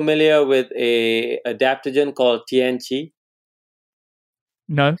you familiar with a adaptogen called TNC?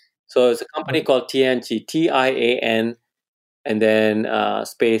 No. So it's a company called TNC, TIAN, and then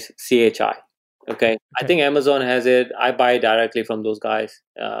space CHI. Okay. I think Amazon has it. I buy directly from those guys,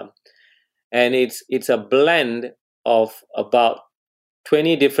 and it's a blend of about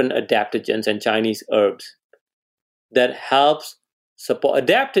 20 different adaptogens and Chinese herbs that helps support.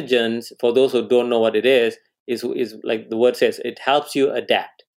 Adaptogens, for those who don't know what it is like the word says, it helps you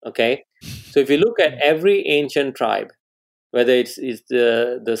adapt. Okay. So if you look at every ancient tribe, whether it's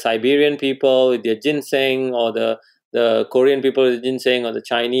the Siberian people with their ginseng, or the Korean people with ginseng, or the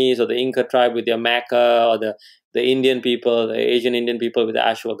Chinese or the Inca tribe with their maca, or the Indian people, the Asian Indian people with the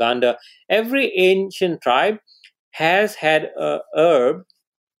ashwagandha, every ancient tribe has had a herb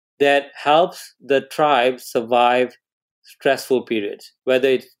that helps the tribe survive stressful periods,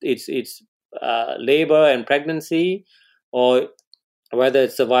 whether it's labor and pregnancy, or whether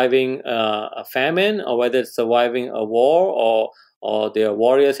it's surviving a famine, or whether it's surviving a war, or their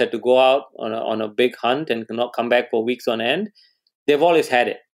warriors had to go out on a big hunt and cannot come back for weeks on end. They've always had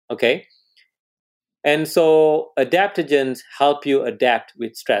it. Okay. And so adaptogens help you adapt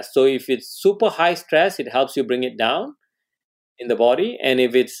with stress. So if it's super high stress, it helps you bring it down in the body. And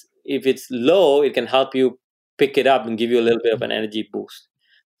if it's low, it can help you pick it up and give you a little bit of an energy boost.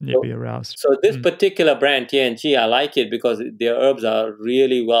 Be aroused. So this particular brand, TNG, I like it because their herbs are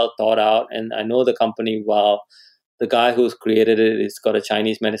really well thought out, and I know the company well. The guy who's created it has got a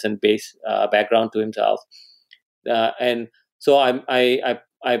Chinese medicine based background to himself, and so I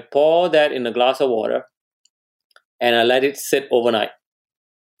pour that in a glass of water, and I let it sit overnight.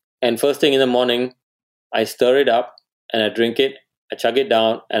 And first thing in the morning, I stir it up and I drink it. I chug it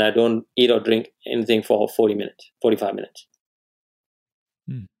down, and I don't eat or drink anything for 45 minutes.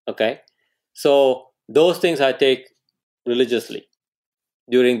 Okay. So those things I take religiously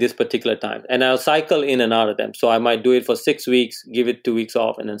during this particular time. And I'll cycle in and out of them. So I might do it for 6 weeks, give it 2 weeks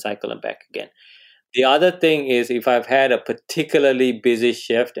off, and then cycle them back again. The other thing is, if I've had a particularly busy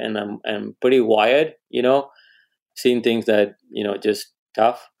shift and I'm pretty wired, seeing things that, just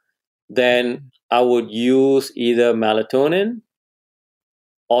tough, then I would use either melatonin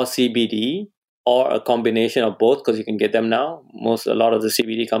or CBD, or a combination of both, because you can get them now. A lot of the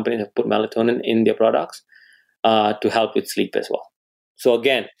CBD companies have put melatonin in their products to help with sleep as well. So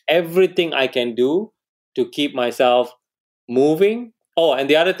again, everything I can do to keep myself moving. Oh, and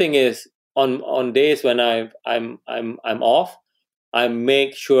the other thing is on days when I'm off, I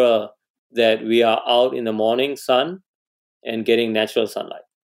make sure that we are out in the morning sun and getting natural sunlight.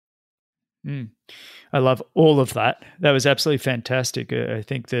 I love all of that. That was absolutely fantastic. I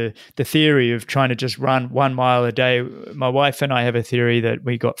think the theory of trying to just run 1 mile a day, my wife and I have a theory that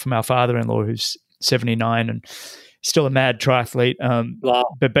we got from our father-in-law, who's 79 and still a mad triathlete. Wow.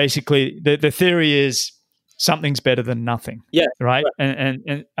 But basically the theory is something's better than nothing. Yeah. Right.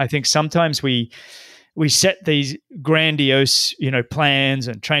 And I think sometimes we set these grandiose, plans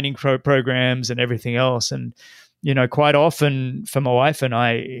and training programs and everything else. And, quite often for my wife and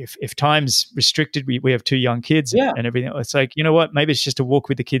I, if time's restricted, we have 2 young kids and everything. It's like, you know what, maybe it's just a walk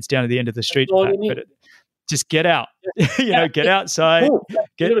with the kids down to the end of the street. But just get out, get outside.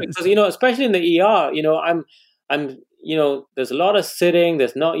 Because, especially in the ER, I'm there's a lot of sitting,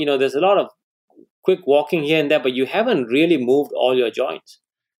 there's a lot of quick walking here and there, but you haven't really moved all your joints.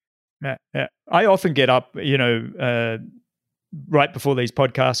 Yeah. I often get up, right before these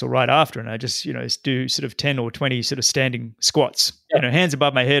podcasts or right after, and I just, do sort of 10 or 20 sort of standing squats, hands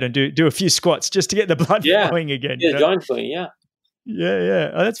above my head, and do a few squats just to get the blood flowing again. Yeah, joints going, Yeah.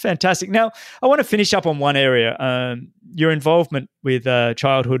 Oh, that's fantastic. Now, I want to finish up on one area, your involvement with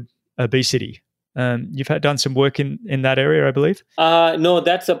childhood obesity. You've done some work in that area, I believe. No,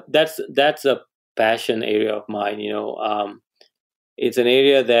 that's a passion area of mine. It's an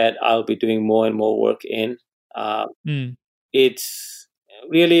area that I'll be doing more and more work in. It's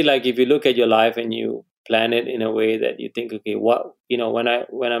really like if you look at your life and you plan it in a way that you think, okay, what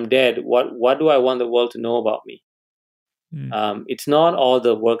when I'm dead, what do I want the world to know about me? It's not all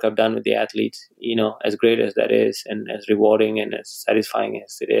the work I've done with the athletes, as great as that is, and as rewarding and as satisfying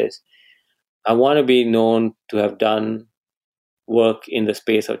as it is. I want to be known to have done work in the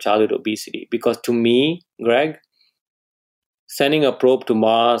space of childhood obesity, because to me, Greg, sending a probe to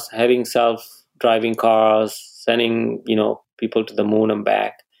Mars, having self-driving cars, sending, people to the moon and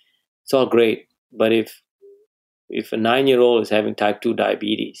back, it's all great. But if a 9-year-old is having type 2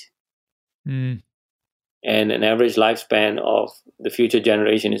 diabetes and an average lifespan of the future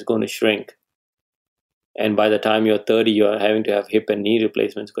generation is going to shrink, and by the time you're 30, you're having to have hip and knee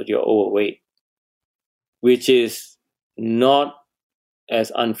replacements because you're overweight, which is not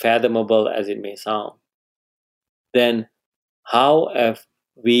as unfathomable as it may sound, then how have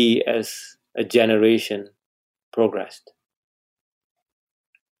we as a generation progressed?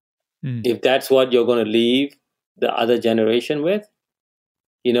 If that's what you're going to leave the other generation with,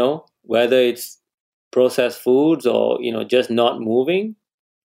 whether it's processed foods or, just not moving,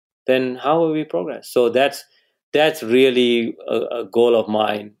 then how will we progress? So that's really a goal of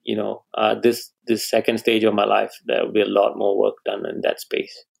mine. This second stage of my life, there will be a lot more work done in that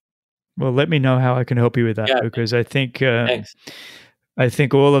space. Well, let me know how I can help you with that, because I think Thanks. I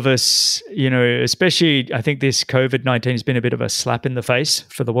think all of us, especially I think this COVID-19 has been a bit of a slap in the face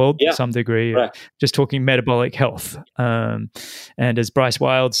for the world to some degree. Right. Just talking metabolic health. And as Bryce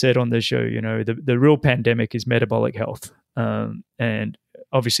Wild said on the show, the real pandemic is metabolic health. And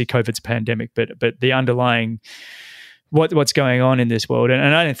obviously COVID's a pandemic, but the underlying what's going on in this world.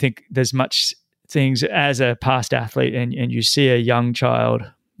 And I don't think there's much things as a past athlete and you see a young child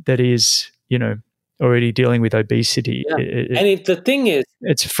that is, already dealing with obesity. Yeah. And the thing is,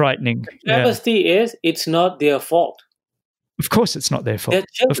 it's frightening. The travesty is it's not their fault. Of course it's not their fault. They're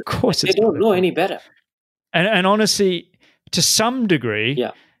children. Of course they don't know any better. And honestly, to some degree,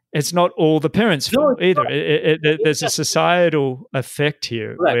 it's not all the parents' fault either. There's a societal effect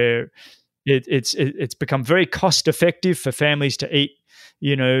here where it's become very cost effective for families to eat,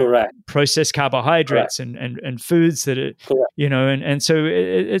 processed carbohydrates and foods that are, and so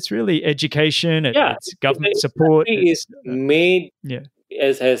it's really education. It's government support. It's made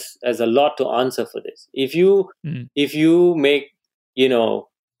has a lot to answer for this. If you make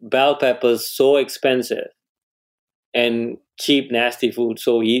bell peppers so expensive and cheap, nasty food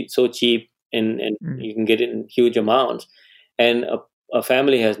so cheap and you can get it in huge amounts, and a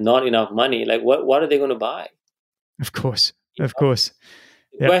family has not enough money, like what are they going to buy? Of course.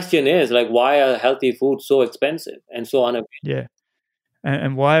 The question is, why are healthy foods so expensive and so unavailable? Yeah.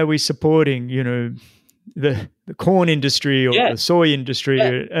 And why are we supporting, the corn industry or the soy industry,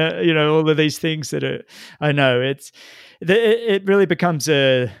 all of these things that are, I know it really becomes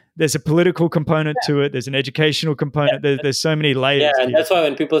there's a political component to it. There's an educational component. There's so many layers. Yeah, and that's why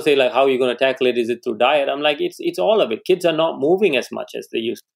when people say how are you going to tackle it? Is it through diet? I'm like, it's all of it. Kids are not moving as much as they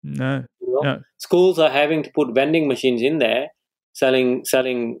used to. No. Schools are having to put vending machines in there, selling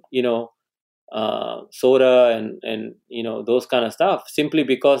soda and those kind of stuff, simply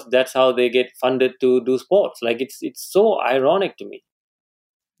because that's how they get funded to do sports. Like it's so ironic to me.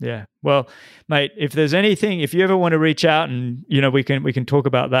 Yeah. Well, mate, if there's anything, if you ever want to reach out and, we can talk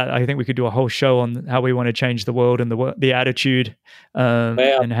about that. I think we could do a whole show on how we want to change the world and the attitude,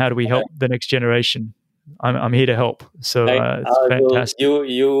 and how do we help the next generation. I'm here to help. So it's fantastic.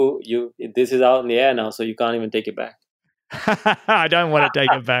 You this is out in the air now, so you can't even take it back. I don't want to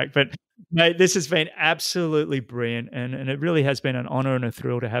take it back, but mate, this has been absolutely brilliant, and it really has been an honor and a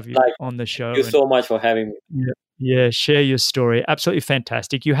thrill to have you on the show. Thank you so much for having me. Yeah, share your story. Absolutely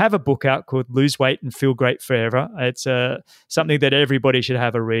fantastic. You have a book out called Lose Weight and Feel Great Forever. It's something that everybody should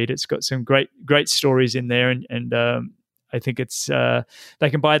have a read. It's got some great stories in there, and I think it's they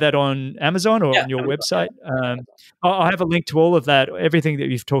can buy that on Amazon or on your website. I'll have a link to all of that, everything that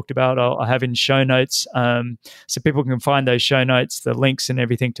you've talked about. I'll have in show notes, so people can find those show notes, the links and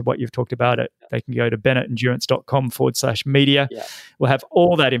everything to what you've talked about. They can go to bennettendurance.com/media. Yeah. We'll have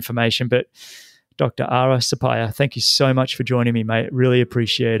all that information. But Dr. Ara Suppiah, thank you so much for joining me, mate. Really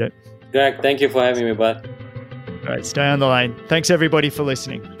appreciate it. Greg, thank you for having me, bud. All right, stay on the line. Thanks, everybody, for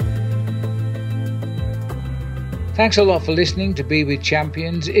listening. Thanks a lot for listening to Be With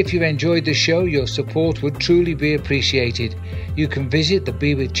Champions. If you enjoyed the show, your support would truly be appreciated. You can visit the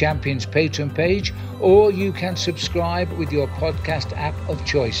Be With Champions Patreon page, or you can subscribe with your podcast app of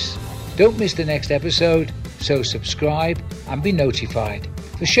choice. Don't miss the next episode, so subscribe and be notified.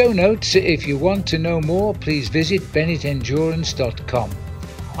 For show notes, if you want to know more, please visit bennettendurance.com.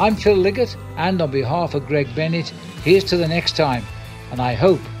 I'm Phil Liggett, and on behalf of Greg Bennett, here's to the next time, and I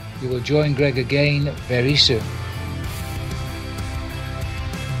hope you will join Greg again very soon.